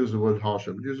wouldn't use the word harsh,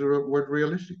 I would use the word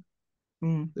realistic.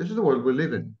 Mm, This is the world we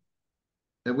live in.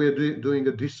 And we're doing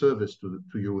a disservice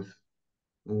to youth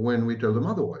when we tell them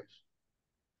otherwise.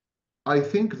 I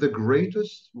think the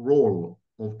greatest role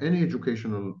of any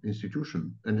educational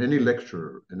institution and any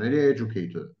lecturer and any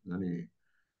educator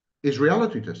is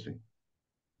reality testing.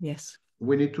 yes.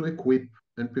 We need to equip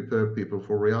and prepare people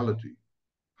for reality,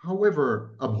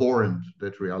 however abhorrent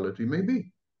that reality may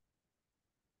be.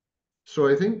 So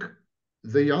I think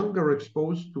the young are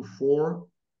exposed to four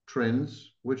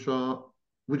trends which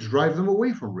drive them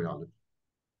away from reality,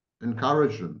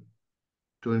 encourage them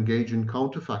to engage in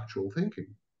counterfactual thinking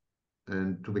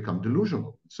and to become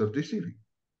delusional, self-deceiving.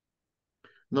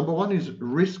 Number one is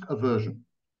risk aversion.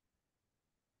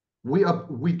 We are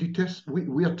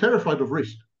terrified of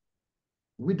risk.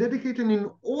 We dedicate an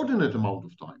inordinate amount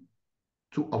of time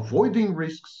to avoiding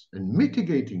risks and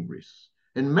mitigating risks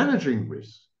and managing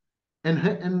risks and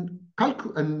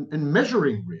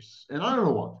measuring risks and I don't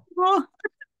know what. Oh,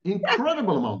 yeah.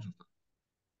 Incredible amount of time.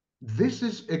 This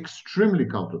is extremely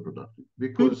counterproductive Mm,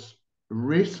 because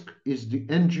risk is the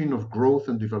engine of growth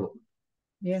and development.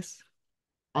 yes.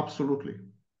 Absolutely.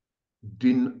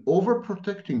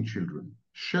 Overprotecting children,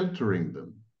 sheltering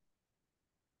them,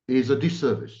 is a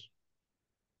disservice.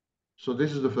 So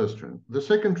this is the first trend. The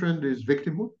second trend is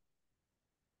victimhood.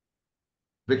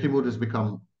 Victimhood has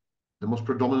become the most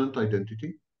predominant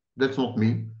identity. That's not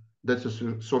me. That's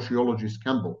a sociologist,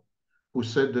 Campbell, who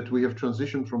said that we have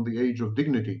transitioned from the age of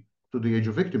dignity to the age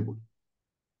of victimhood.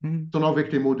 Mm, So now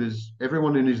victimhood is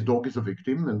everyone and his dog is a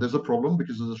victim, and there's a problem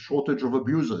because there's a shortage of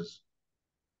abusers.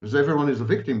 Because everyone is a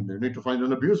victim, they need to find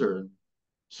an abuser. And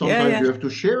yeah, sometimes yeah. you have to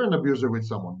share an abuser with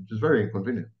someone, which is very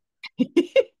inconvenient.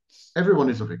 Everyone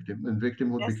is a victim, and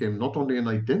victimhood Yes. became not only an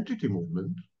identity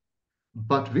movement,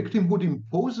 but victimhood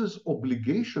imposes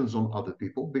obligations on other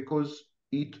people because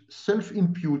it self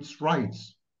imputes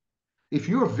rights. If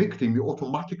you're a victim, you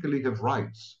automatically have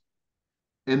rights.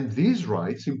 And these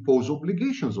rights impose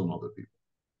obligations on other people.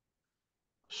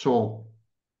 So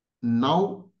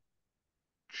now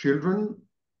children,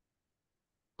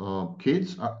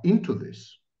 kids are into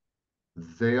this.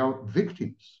 They are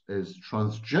victims as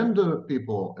transgender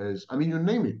people, as I mean, you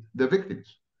name it, they're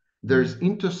victims. Mm, There's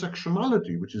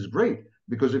intersectionality, which is great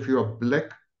because if you're a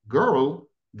black girl,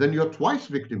 then you're twice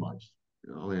victimized.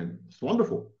 You know, I mean, it's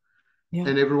wonderful. yeah.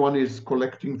 And everyone is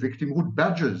collecting victimhood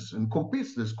badges and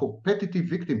competes. There's competitive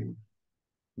victimhood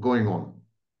going on,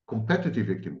 competitive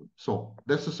victimhood. So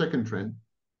that's the second trend.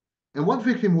 And what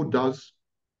victimhood does,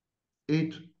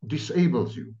 it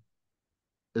disables you.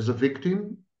 As a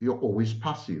victim, you're always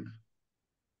passive.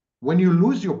 When you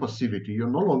lose your passivity, you're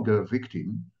no longer a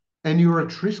victim and you're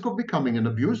at risk of becoming an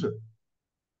abuser.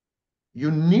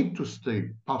 You need to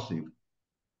stay passive.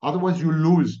 Otherwise, you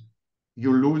lose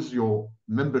your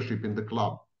membership in the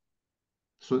club.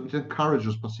 So it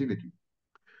encourages passivity.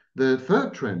 The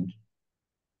third trend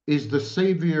is the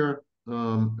savior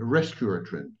rescuer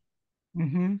trend,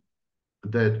 Hmm.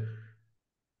 that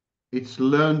it's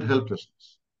learned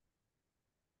helplessness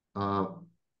uh,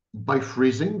 by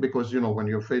freezing, because you know when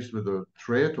you're faced with a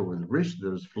threat or with risk,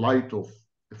 there's fight or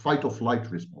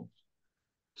flight response.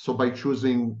 So by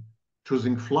choosing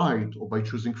flight or by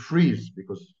choosing freeze,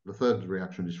 because the third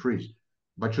reaction is freeze,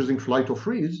 by choosing flight or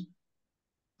freeze,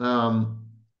 um,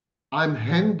 I'm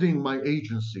handing my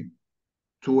agency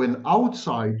to an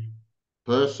outside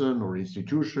person or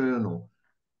institution or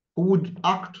who would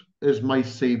act as my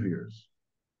saviors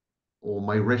or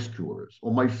my rescuers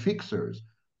or my fixers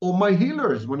or my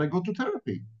healers when I go to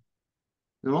therapy.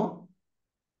 You know,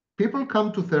 people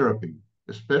come to therapy,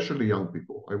 especially young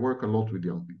people. I work a lot with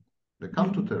young people. They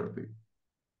come to Hmm. therapy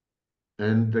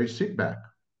and they sit back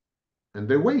and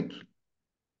they wait.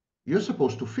 You're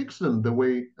supposed to fix them the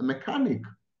way a mechanic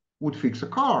would fix a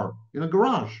car in a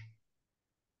garage,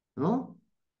 you know?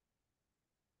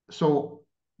 So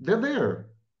they're there.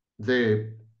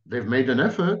 They've made an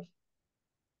effort.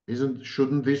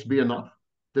 Shouldn't this be enough?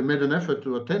 They made an effort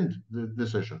to attend the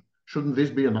session. Shouldn't this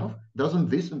be enough? Doesn't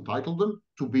this entitle them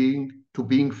to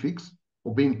being fixed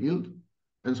or being healed?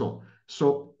 And so on.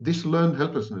 So this learned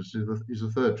helplessness is a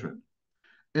third trend.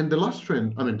 And the last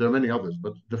trend, I mean, there are many others,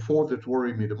 but the four that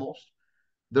worry me the most.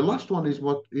 The last one is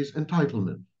what is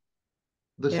entitlement.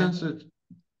 The Yeah. sense that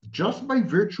just by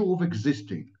virtue of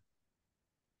existing,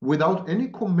 without any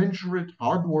commensurate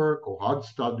hard work or hard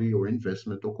study or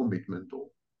investment or commitment, or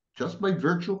just by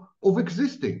virtue of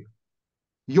existing,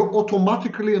 you're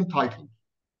automatically entitled.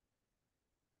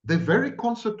 The very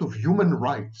concept of human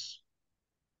rights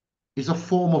is a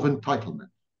form of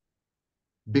entitlement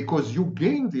because you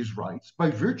gain these rights by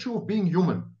virtue of being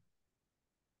human,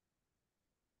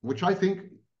 which I think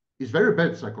is very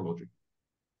bad psychology.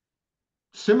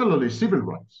 Similarly, civil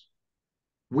rights,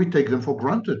 we take them for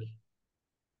granted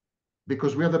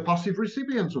because we are the passive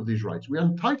recipients of these rights. We are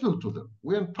entitled to them.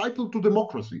 We're entitled to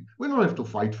democracy. We don't have to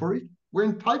fight for it. We're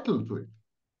entitled to it.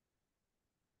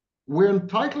 We're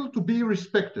entitled to be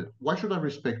respected. Why should I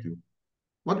respect you?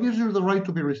 What gives you the right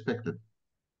to be respected? You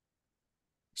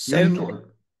So, need to,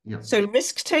 yeah. so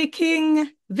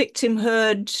risk-taking,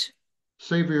 victimhood,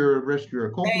 Savior, rescuer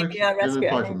complex, savior, and rescue,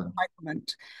 and entitlement.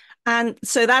 entitlement. And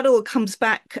so that all comes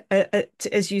back,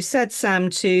 as you said,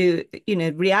 Sam, to,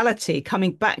 reality,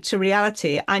 coming back to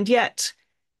reality. And yet,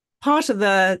 part of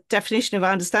the definition, if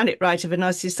I understand it right, of a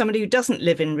narcissist is somebody who doesn't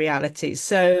live in reality.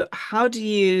 So how do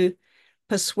you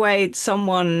persuade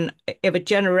someone of a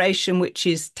generation which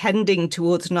is tending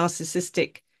towards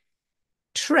narcissistic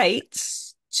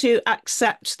traits to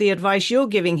accept the advice you're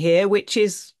giving here, which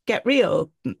is get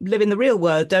real, live in the real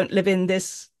world, don't live in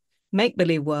this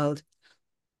make-believe world?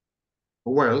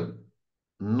 Well,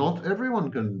 not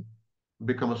everyone can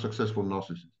become a successful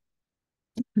narcissist.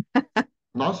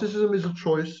 Narcissism is a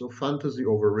choice of fantasy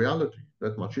over reality.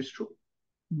 That much is true.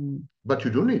 Mm. But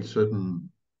you do need certain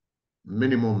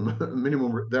there are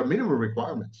minimum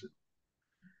requirements.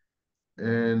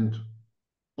 And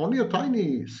only a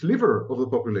tiny sliver of the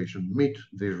population meet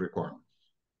these requirements.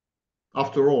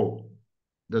 After all,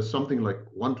 there's something like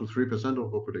 1 to 3%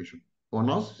 of the population who are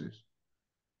narcissists.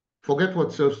 Forget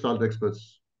what self-styled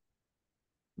experts,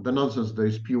 the nonsense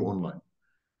they spew online.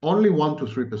 Only 1 to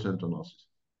 3% are narcissists.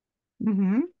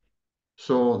 Mm-hmm.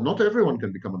 So not everyone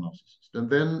can become a narcissist. And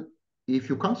then if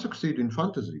you can't succeed in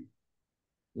fantasy,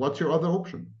 what's your other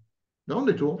option? There are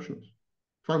only two options,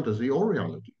 fantasy or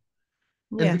reality.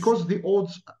 And Yes. because the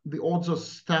odds are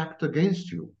stacked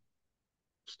against you,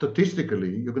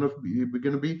 statistically, you're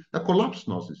gonna be a collapsed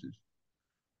narcissist.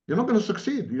 You're not gonna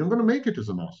succeed. You're not gonna make it as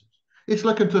a narcissist. It's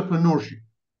like entrepreneurship,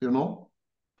 you know?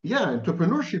 Yeah,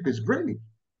 entrepreneurship is great,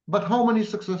 but how many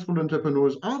successful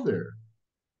entrepreneurs are there?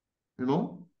 You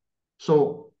know?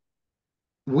 So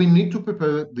we need to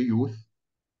prepare the youth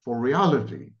for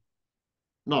reality.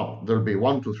 Now, there'll be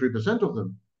 1 to 3% of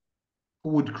them who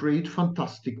would create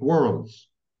fantastic worlds.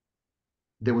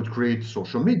 They would create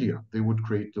social media. They would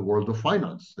create the world of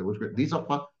finance. These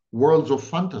are worlds of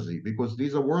fantasy because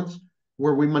these are worlds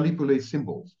where we manipulate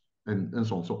symbols and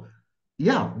so on. So,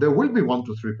 yeah, there will be 1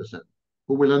 to 3%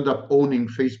 who will end up owning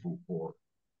Facebook or,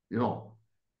 you know,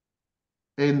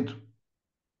 and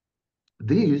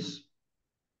these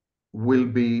will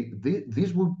be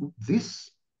this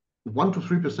 1 to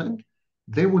 3%,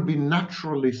 they will be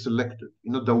naturally selected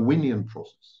in a Darwinian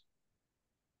process.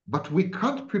 But we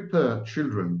can't prepare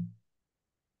children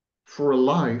for a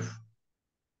life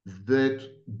that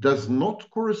does not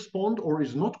correspond or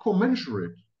is not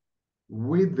commensurate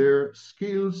with their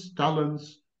skills,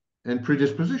 talents, and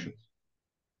predispositions.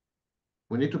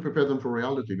 We need to prepare them for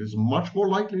reality. It's much more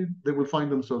likely they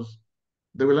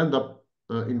will end up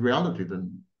in reality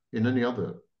than in any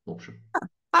other option.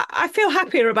 I feel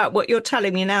happier about what you're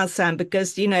telling me now, Sam,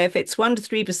 because, if it's 1 to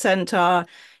 3% are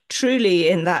truly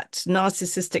in that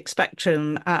narcissistic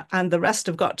spectrum, and the rest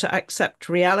have got to accept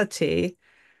reality,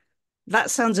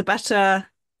 that sounds a better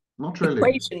Not really.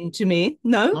 equation to me.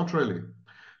 No? Not really.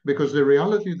 Because the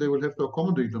reality they will have to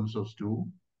accommodate themselves to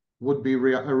would be a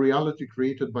reality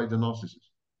created by the narcissist.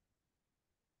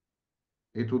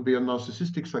 It would be a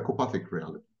narcissistic psychopathic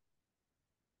reality.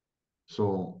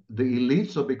 So the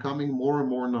elites are becoming more and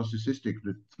more narcissistic.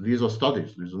 These are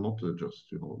studies. These are not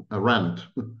just a rant.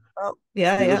 Oh,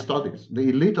 yeah, These are yeah. studies. The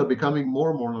elite are becoming more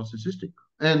and more narcissistic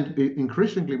and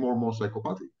increasingly more and more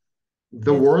psychopathic.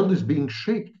 The Yes. world is being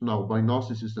shaped now by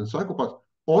narcissists and psychopaths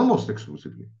almost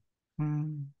exclusively.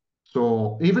 Mm.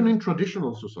 So even in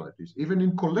traditional societies, even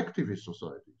in collectivist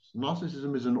societies,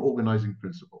 narcissism is an organizing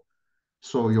principle.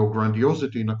 So your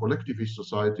grandiosity in a collectivist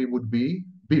society would be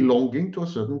belonging to a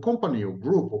certain company or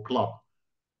group or club.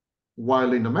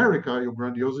 While in America, your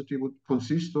grandiosity would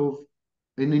consist of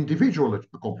an individual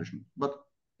accomplishment, but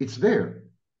it's there.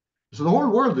 So the whole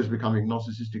world is becoming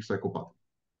narcissistic psychopathic.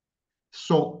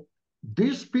 So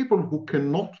these people who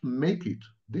cannot make it,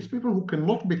 these people who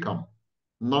cannot become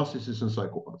narcissists and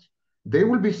psychopaths, they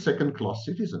will be second-class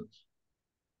citizens.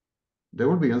 They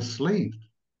will be enslaved.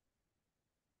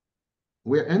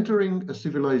 We're entering a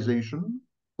civilization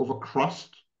of a crust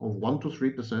of 1 to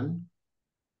 3%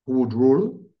 who would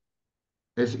rule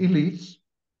as elites,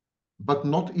 but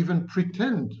not even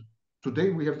pretend. Today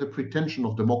we have the pretension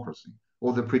of democracy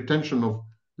or the pretension of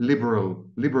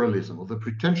liberalism or the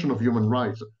pretension of human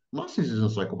rights. Narcissists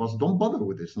and psychopaths don't bother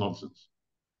with this nonsense.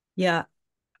 Yeah.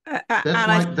 That's And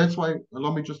I, why, that's why,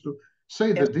 allow me just to say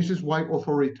yes, that this is why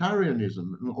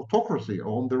authoritarianism and autocracy are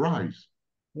on the rise.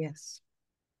 yes.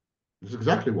 That's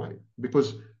exactly why.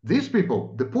 Because these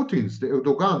people, the Putins, the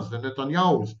Erdogans, the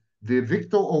Netanyahus, the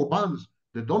Viktor Orbans,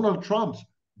 the Donald Trumps,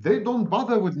 they don't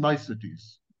bother with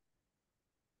niceties.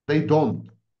 They don't.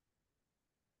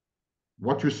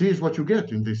 What you see is what you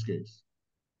get in this case.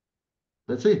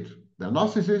 That's it. They're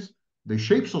narcissists. They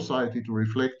shape society to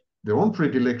reflect their own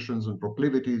predilections and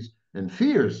proclivities and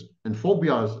fears and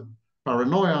phobias and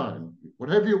paranoia and what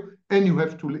have you. And you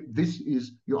have to, this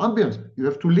is your ambience. You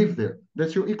have to live there.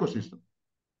 That's your ecosystem.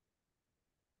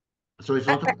 So it's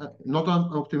not an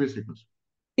optimisticness.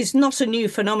 It's not a new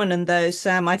phenomenon, though,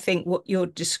 Sam. I think what you're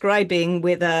describing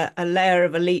with a layer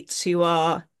of elites who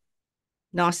are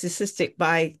narcissistic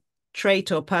by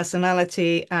trait or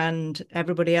personality and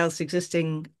everybody else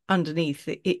existing underneath,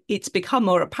 it's become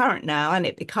more apparent now and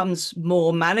it becomes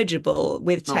more manageable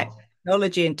with No,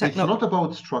 technology and it's technology. not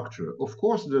about structure. Of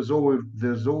course, there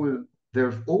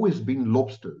have always been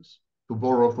lobsters, to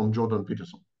borrow from Jordan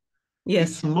Peterson.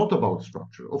 Yes. It's not about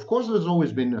structure. Of course, there's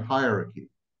always been a hierarchy.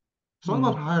 It's not Mm.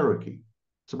 about hierarchy.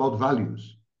 It's about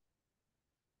values.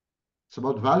 It's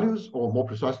about values, or more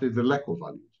precisely, the lack of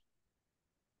values.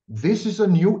 This is a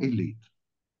new elite.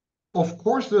 Of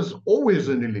course, there's always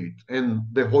an elite and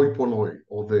the hoi polloi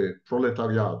or the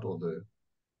proletariat or the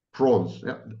proles.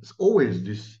 Yeah, there's always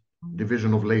this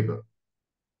division of labor.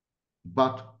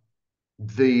 But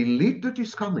the elite that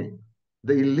is coming,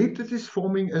 the elite that is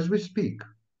forming as we speak,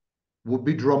 would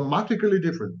be dramatically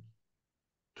different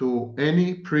to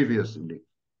any previous elite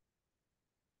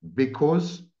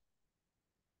because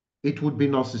it would be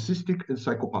narcissistic and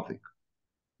psychopathic.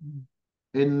 Mm.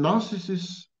 And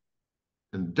narcissists,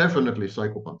 and definitely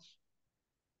psychopaths,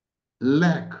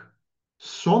 lack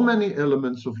so many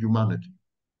elements of humanity,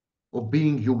 of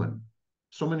being human,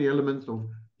 so many elements of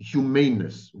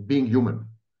humaneness, of being human,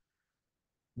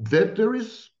 that there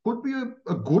could be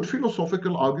a good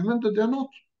philosophical argument that they're not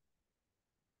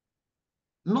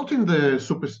in the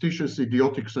superstitious,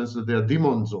 idiotic sense that they're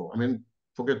demons or, I mean,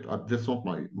 forget, that's not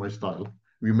my style,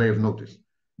 you may have noticed.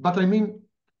 But I mean,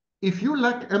 if you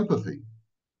lack empathy,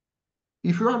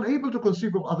 if you're unable to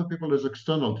conceive of other people as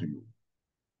external to you,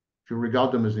 if you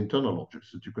regard them as internal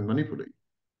objects that you can manipulate,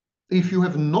 if you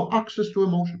have no access to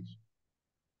emotions,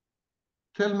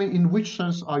 tell me in which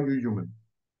sense are you human?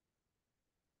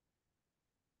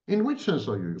 In which sense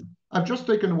are you human? I've just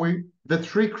taken away the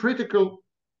three critical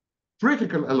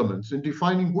elements in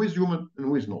defining who is human and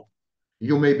who is not.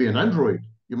 You may be an android,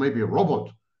 you may be a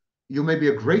robot, you may be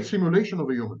a great simulation of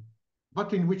a human,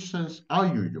 but in which sense are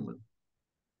you human?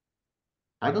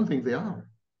 I don't think they are.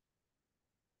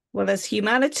 Well, there's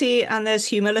humanity and there's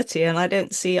humility, and I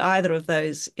don't see either of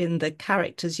those in the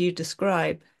characters you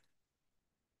describe.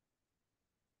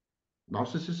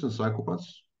 Narcissists and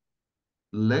psychopaths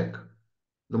lack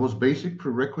the most basic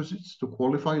prerequisites to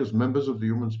qualify as members of the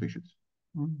human species,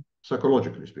 Mm.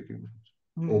 psychologically speaking.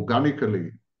 Mm.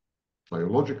 Organically,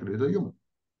 biologically, they're human,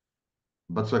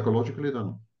 but psychologically,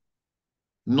 they're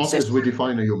not So, as we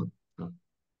define a human. No.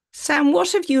 Sam,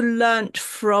 what have you learnt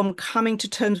from coming to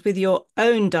terms with your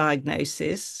own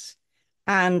diagnosis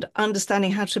and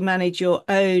understanding how to manage your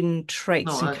own No,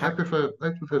 traits and I prefer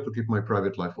to keep my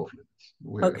private life off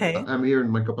limits. Okay. I'm here in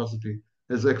my capacity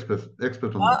as expert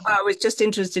on I narcissism. was just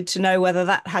interested to know whether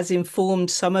that has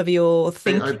informed some of your I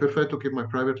thinking. prefer to keep my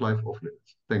private life off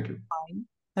limits. Thank you.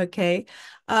 Okay.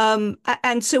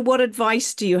 And so what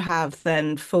advice do you have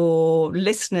then for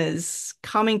listeners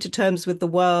coming to terms with the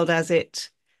world as it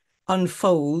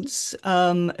unfolds,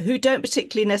 who don't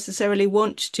particularly necessarily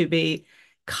want to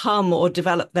become or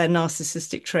develop their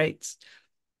narcissistic traits?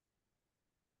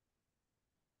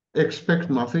 Expect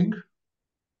nothing.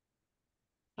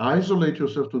 Isolate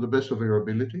yourself to the best of your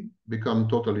ability, become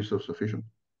totally self-sufficient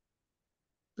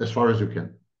as far as you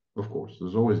can. Of course,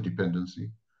 there's always dependency,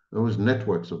 there always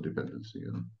networks of dependency,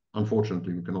 and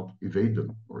unfortunately, we cannot evade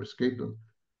them or escape them.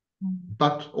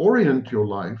 But orient your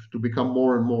life to become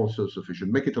more and more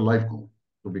self-sufficient. Make it a life goal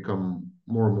to become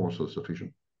more and more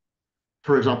self-sufficient.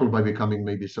 For example, by becoming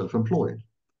maybe self-employed.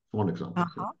 One example.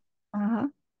 Uh-huh.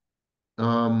 Uh-huh.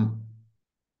 Um,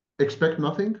 expect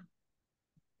nothing.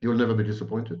 You'll never be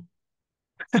disappointed.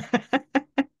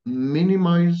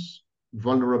 Minimize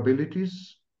vulnerabilities,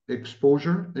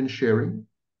 exposure, and sharing.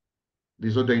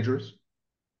 These are dangerous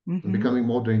and Mm-hmm. becoming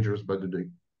more dangerous by the day.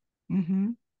 Mm-hmm.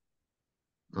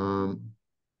 Um,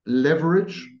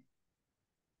 leverage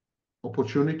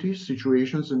opportunities,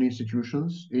 situations, and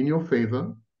institutions in your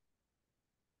favor,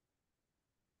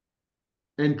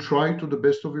 and try to the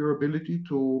best of your ability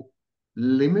to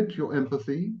limit your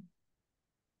empathy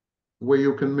where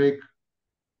you can make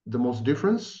the most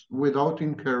difference without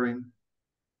incurring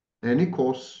any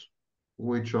costs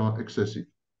which are excessive,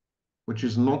 which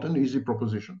is not an easy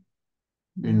proposition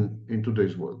No, in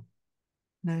today's world.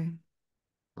 no.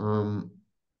 Um,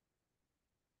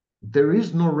 there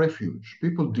is no refuge.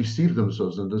 People deceive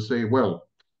themselves and they say, well,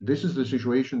 this is the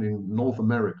situation in North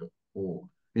America or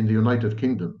in the United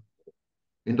Kingdom,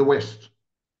 in the West.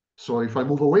 So if I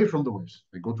move away from the West,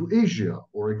 I go to Asia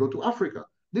or I go to Africa.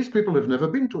 These people have never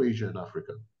been to Asia and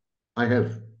Africa. I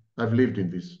have. I've lived in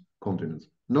these continents.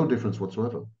 No difference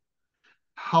whatsoever.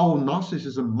 How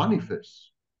narcissism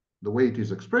manifests, the way it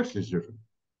is expressed is different,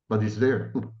 but it's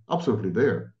there, absolutely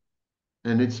there.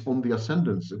 And it's on the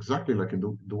ascendance, exactly like in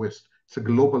the West. It's a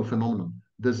global phenomenon.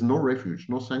 There's no refuge,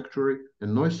 no sanctuary,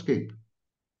 and no escape.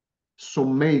 So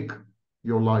make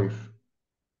your life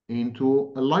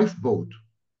into a lifeboat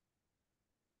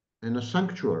and a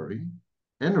sanctuary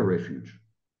and a refuge,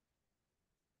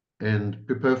 and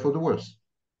prepare for the worst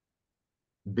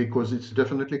because it's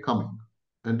definitely coming.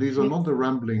 And these are Yeah. not the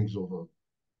ramblings of a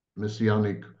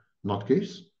messianic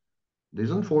nutcase.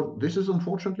 This is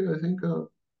unfortunately, I think,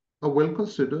 a well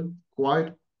considered,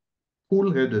 quite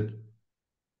cool headed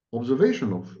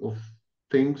observation of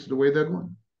things the way they're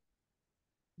going.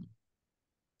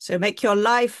 So make your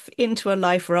life into a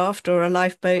life raft or a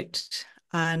lifeboat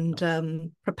and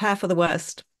prepare for the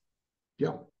worst.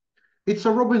 Yeah. It's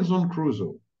a Robinson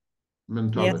Crusoe Yes.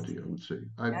 mentality, I would say.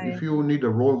 Yeah, If you need a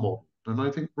role model, then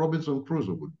I think Robinson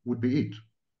Crusoe would be it.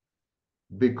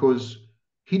 Because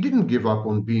he didn't give up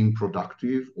on being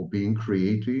productive or being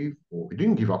creative, or he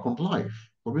didn't give up on life.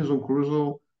 Robinson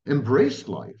Crusoe embraced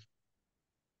life,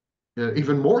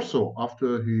 even more so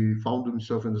after he found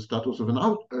himself in the status of an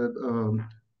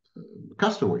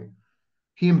castaway.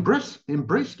 He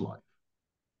embraced life,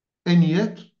 and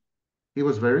yet he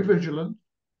was very vigilant.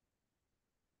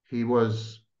 He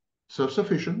was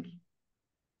self-sufficient.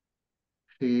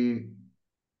 He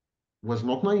was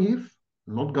not naive,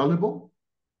 not gullible.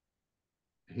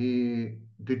 He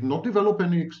did not develop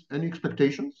any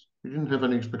expectations. He didn't have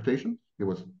any expectations. He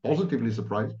was positively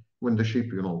surprised when the ship,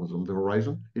 was on the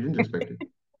horizon. He didn't expect it.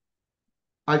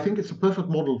 I think it's a perfect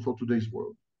model for today's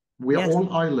world. We are yes,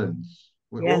 all islands.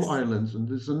 We're all yes. islands, and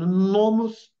there's an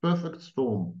enormous perfect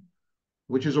storm,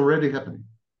 which is already happening.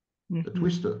 A Hmm.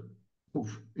 twister of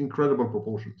incredible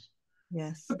proportions. A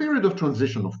Yes. period of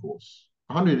transition, of course.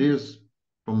 100 years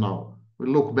from now,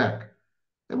 we'll look back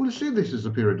and we'll see this is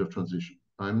a period of transition.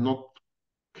 I'm not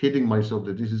kidding myself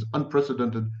that this is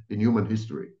unprecedented in human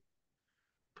history.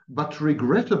 But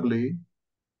regrettably,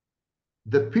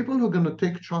 the people who are going to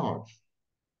take charge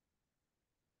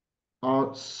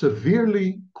are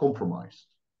severely compromised,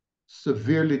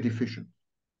 severely deficient.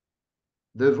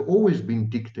 They've always been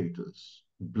dictators,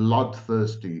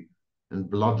 bloodthirsty and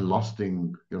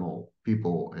bloodlusting,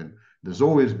 people. And there's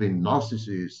always been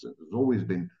narcissists, and there's always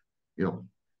been, you know,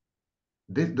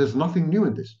 there's nothing new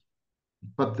in this.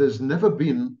 But there's never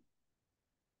been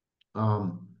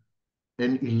um,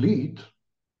 an elite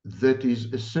that is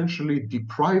essentially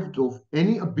deprived of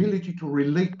any ability to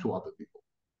relate to other people,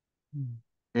 Mm.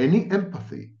 any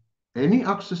empathy, any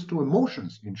access to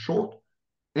emotions, in short,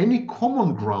 any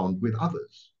common ground with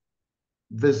others.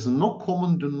 There's no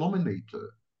common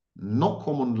denominator, no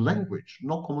common language,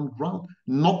 no common ground,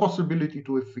 no possibility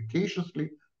to efficaciously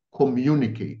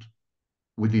communicate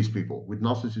with these people, with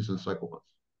narcissists and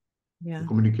psychopaths. The Yeah.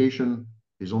 communication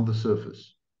is on the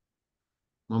surface.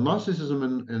 Now, narcissism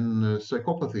and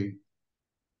psychopathy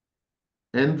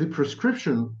and the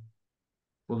prescription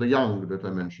for the young that I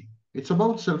mentioned, it's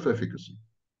about self-efficacy.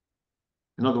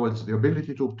 In other words, the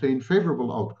ability to obtain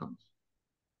favorable outcomes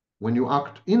when you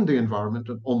act in the environment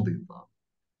and on the environment.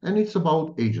 And it's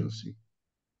about agency,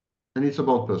 and it's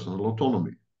about personal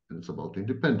autonomy. and it's about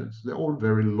independence. They're all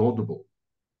very laudable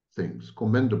things,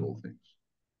 commendable things.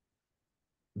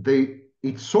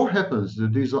 It so happens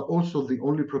that these are also the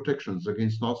only protections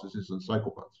against narcissists and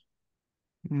psychopaths.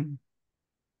 Mm.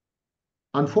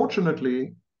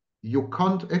 Unfortunately, you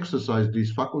can't exercise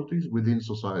these faculties within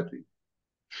society.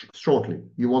 Shortly,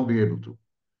 you won't be able to,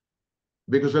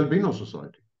 because there'll be no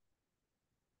society.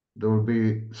 There will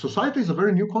be society is a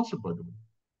very new concept, by the way.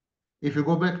 If you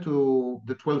go back to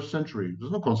the 12th century,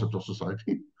 there's no concept of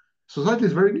society. Society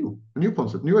is very new, a new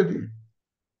concept, new idea.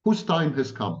 Whose time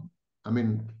has come? I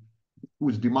mean,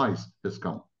 whose demise has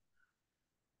come?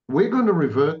 We're going to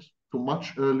revert to a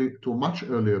much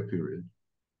earlier period,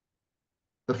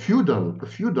 a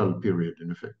feudal period,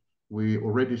 in effect. We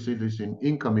already see this in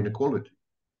income inequality.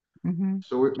 Mm-hmm.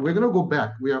 So we're going to go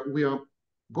back. We are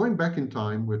going back in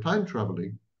time. We're time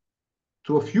traveling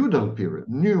to a feudal period,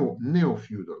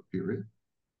 neo-feudal period,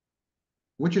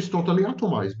 which is totally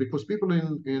atomized because people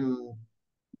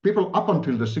up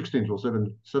until the 16th or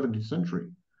 17th century,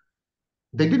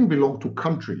 they didn't belong to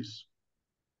countries.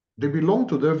 They belonged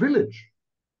to their village.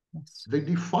 Yes. They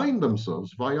defined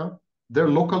themselves via their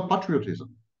local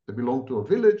patriotism. They belong to a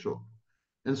village,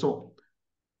 and so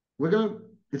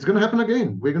it's gonna happen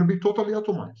again. We're gonna be totally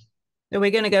atomized. So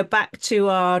we're going to go back to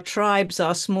our tribes,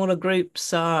 our smaller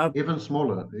groups, our Even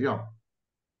smaller, yeah.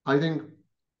 I think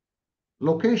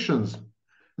locations,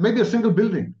 maybe a single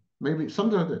building, maybe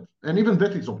something like that. And even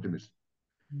that is optimistic.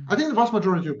 I think the vast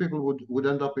majority of people would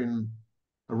end up in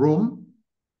a room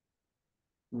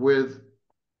with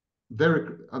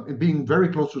being very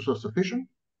close to self-sufficient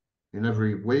in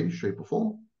every way, shape, or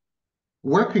form,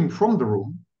 working from the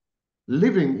room,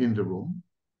 living in the room,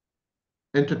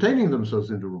 entertaining themselves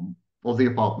in the room or the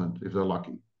apartment if they're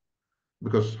lucky,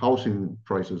 because housing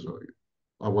prices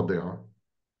are what they are.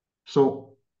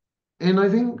 So, and I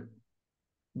think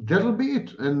that'll be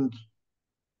it. And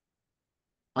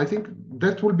I think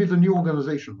that will be the new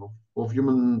organization of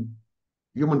human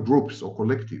groups or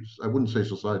collectives. I wouldn't say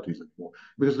societies anymore,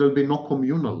 because there'll be no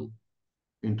communal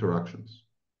interactions.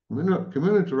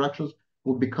 Communal interactions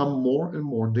will become more and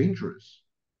more dangerous.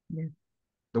 Yeah.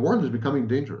 The world is becoming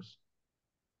dangerous.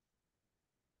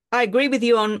 I agree with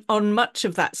you on much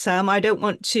of that, Sam. I don't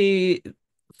want to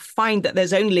find that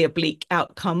there's only a bleak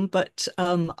outcome, but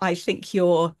I think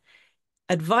your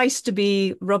advice to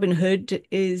be Robin Hood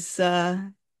is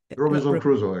Robinson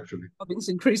Crusoe, actually.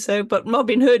 Robinson Crusoe, but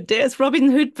Robin Hood, it's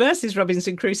Robin Hood versus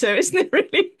Robinson Crusoe, isn't it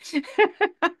really?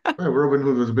 Well, Robin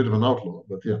Hood was a bit of an outlaw,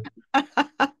 but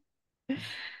yeah.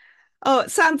 Oh,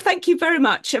 Sam, thank you very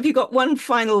much. Have you got one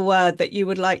final word that you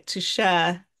would like to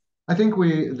share? I think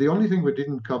the only thing we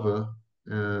didn't cover,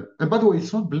 and by the way,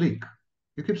 it's not bleak.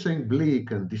 You keep saying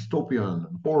bleak and dystopian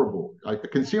and horrible. I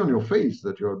can see on your face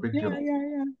that you're a bit,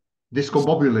 Yeah.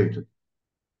 discombobulated.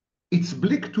 It's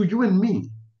bleak to you and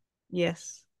me.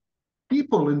 Yes.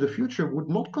 People in the future would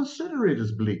not consider it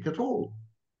as bleak at all.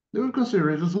 They would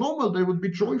consider it as normal. They would be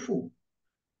joyful.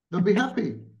 They'll be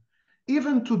happy.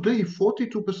 Even today,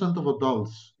 42% of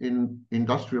adults in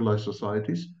industrialized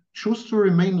societies choose to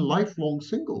remain lifelong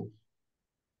single.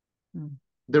 Mm.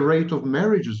 The rate of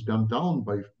marriage has gone down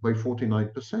by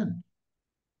 49%.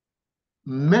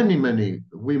 Many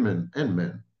women and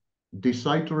men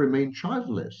decide to remain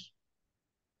childless,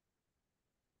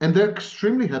 and they're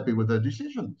extremely happy with their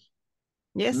decisions.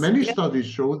 Yes. Many Yeah. studies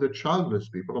show that childless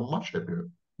people are much happier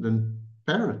than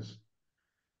parents.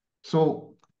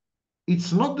 So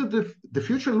it's not that the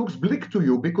future looks bleak to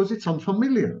you because it's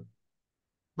unfamiliar,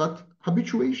 but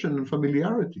habituation and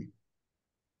familiarity,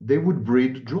 they would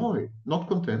breed joy, not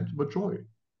contempt, but joy.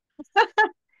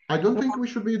 I don't think we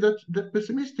should be that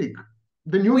pessimistic.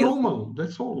 The new We, normal,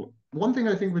 that's all. One thing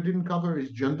I think we didn't cover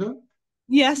is gender,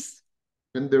 yes.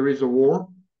 and there is a war.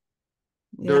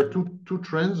 There Yeah. are two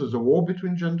trends. There's a war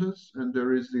between genders, and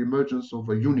there is the emergence of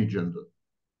a unigender.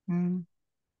 Mm.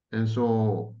 And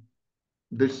so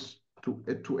this, to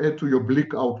add to your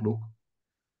bleak outlook,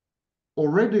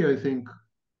 already I think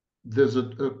there's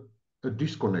a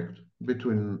disconnect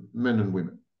between men and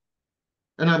women.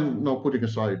 And I'm now putting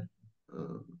aside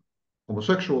uh,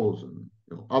 homosexuals and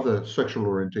other sexual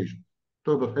orientations.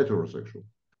 Talk about heterosexual.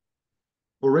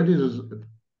 Already there's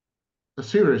a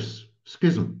serious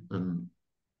schism and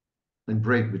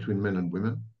break between men and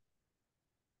women.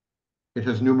 It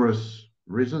has numerous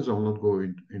reasons. I will not go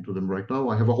into them right now.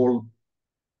 I have a whole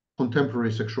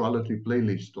contemporary sexuality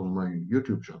playlist on my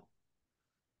YouTube channel.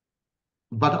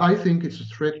 But I think it's a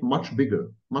threat much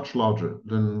bigger, much larger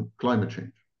than climate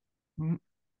change. Mm.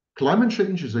 Climate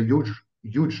change is a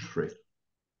huge threat.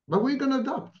 But we're going to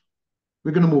adapt.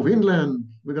 We're going to move inland.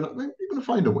 We're going to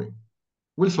find a way.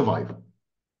 We'll survive.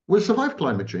 We'll survive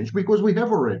climate change because we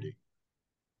have already.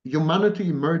 Humanity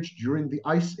emerged during the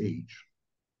Ice Age,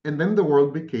 and then the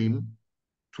world became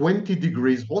 20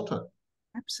 degrees hotter.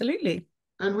 Absolutely.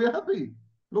 And we're happy.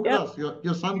 Look at Yep. us, you're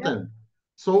Yep. suntanned.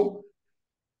 So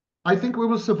I think we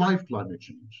will survive climate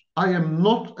change. I am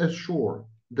not as sure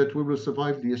that we will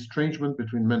survive the estrangement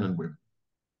between men and women.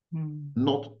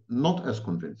 Mm. Not as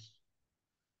convinced.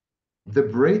 The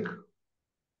break,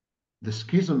 the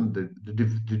schism,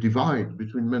 the divide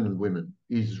between men and women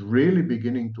is really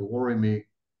beginning to worry me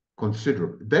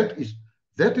considerably.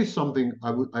 That is something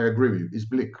I agree with you, is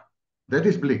bleak. That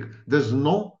is bleak. There's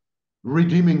no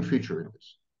redeeming feature in this.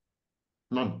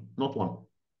 None, not one.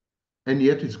 And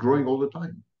yet it's growing all the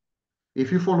time. If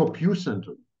you follow Pew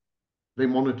Center, they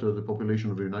monitor the population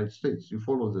of the United States. You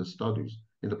follow their studies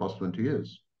in the past 20 years.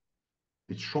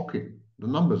 It's shocking. The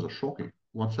numbers are shocking.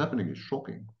 What's happening is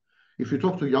shocking. If you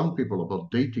talk to young people about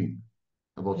dating,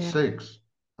 about Yeah. sex,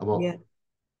 Yeah. about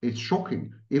it's shocking.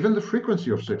 Even the frequency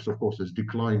of sex, of course, has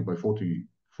declined by 40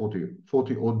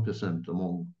 odd percent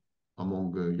among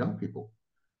young people.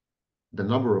 The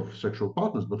number of sexual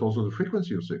partners, but also the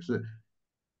frequency of sex.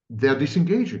 They're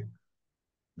disengaging.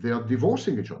 They are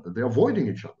divorcing each other. They're avoiding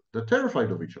each other. They're terrified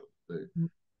of each other.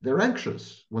 They're anxious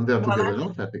when they're Well, together, and they're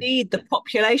not happy. indeed, the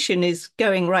population is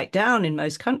going right down in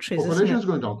most countries, isn't Population it? is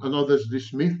going down. And now there's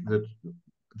this myth that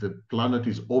the planet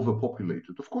is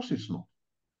overpopulated. Of course it's not.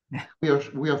 Yeah.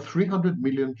 We are 300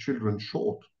 million children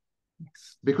short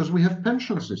Yes. because we have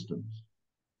pension systems.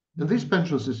 And these Mm.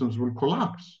 pension systems will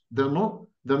collapse. There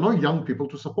are no young people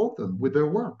to support them with their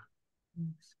work.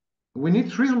 Yes. We need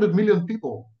 300 million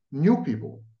people, new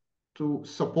people, to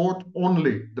support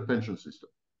only the pension system.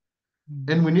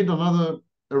 And Mm. we need another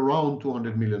around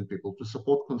 200 million people to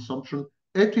support consumption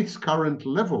at its current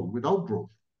level without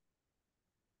growth.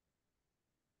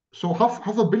 So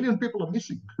half a billion people are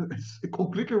missing. It's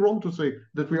completely wrong to say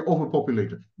that we are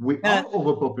overpopulated. We Yeah. are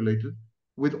overpopulated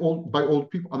by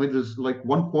old people. I mean, there's like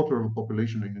 1/4 of the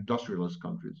population in industrialized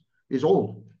countries is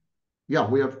old. Yeah,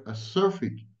 we have a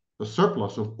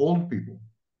surplus of old people,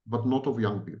 but not of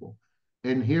young people.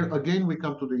 And here again, we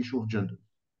come to the issue of gender.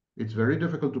 It's very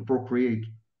difficult to procreate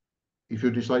if you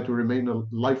decide to remain a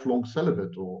lifelong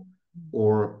celibate or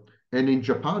and in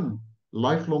Japan,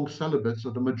 lifelong celibates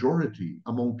are the majority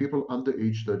among people under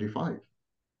age 35.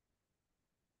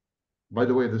 By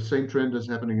the way, the same trend is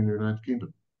happening in the United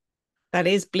Kingdom. That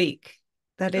is bleak.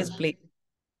 That is Yes. bleak.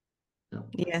 Yeah.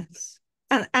 Yes.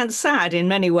 And sad in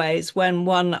many ways when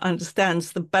one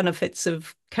understands the benefits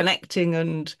of connecting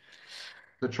and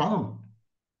The charm.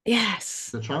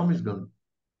 yes. The charm is gone.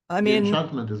 I The mean,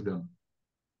 enchantment is gone.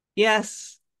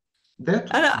 yes. That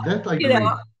And that I you know,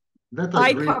 agree. That I I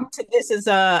agree. come to this as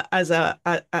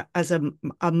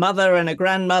a mother and a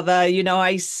grandmother. You know,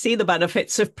 I see the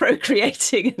benefits of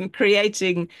procreating and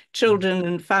creating children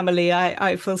and family.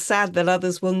 I feel sad that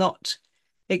others will not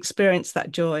experience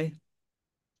that joy.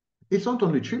 It's not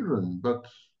only children, but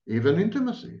even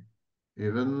intimacy.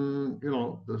 Even,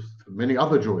 there's many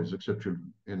other joys except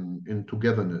children in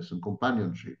togetherness and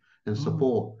companionship and Mm.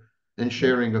 support and Yeah.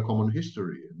 sharing a common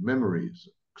history, memories,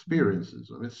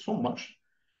 experiences. I mean, it's so much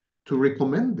to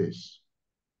recommend this.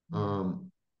 Um,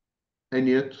 and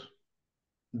yet,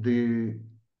 the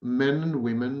men and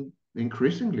women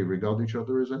increasingly regard each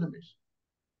other as enemies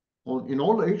in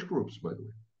all age groups, by the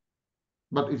way,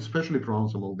 but it's especially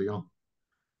pronounced among the young.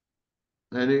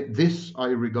 And this I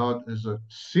regard as a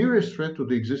serious threat to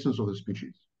the existence of the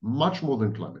species, much more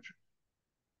than climate change.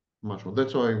 Much more.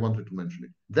 That's why I wanted to mention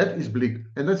it. That is bleak.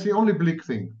 And that's the only bleak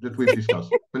thing that we've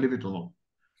discussed, believe it or not,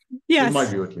 in my Yes.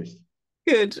 view at least.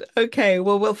 Good. Okay.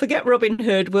 Well, we'll forget Robin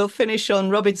Hood. We'll finish on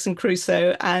Robinson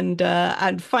Crusoe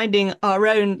and finding our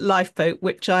own lifeboat,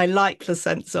 which I like the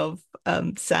sense of,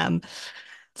 Sam.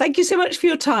 Thank you so much for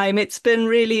your time. It's been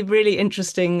really, really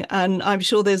interesting, and I'm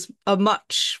sure there's a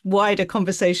much wider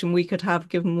conversation we could have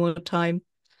given more time.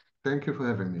 Thank you for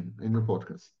having me in your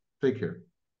podcast. Take care.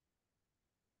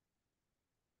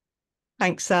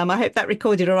 Thanks, Sam. I hope that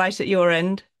recorded all right at your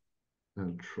end.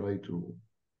 I'll try to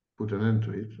put an end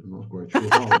to it. I'm not quite sure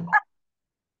how.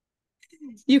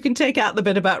 You can take out the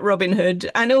bit about Robin Hood,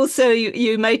 and also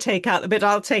you may take out the bit,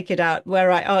 I'll take it out,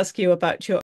 where I ask you about your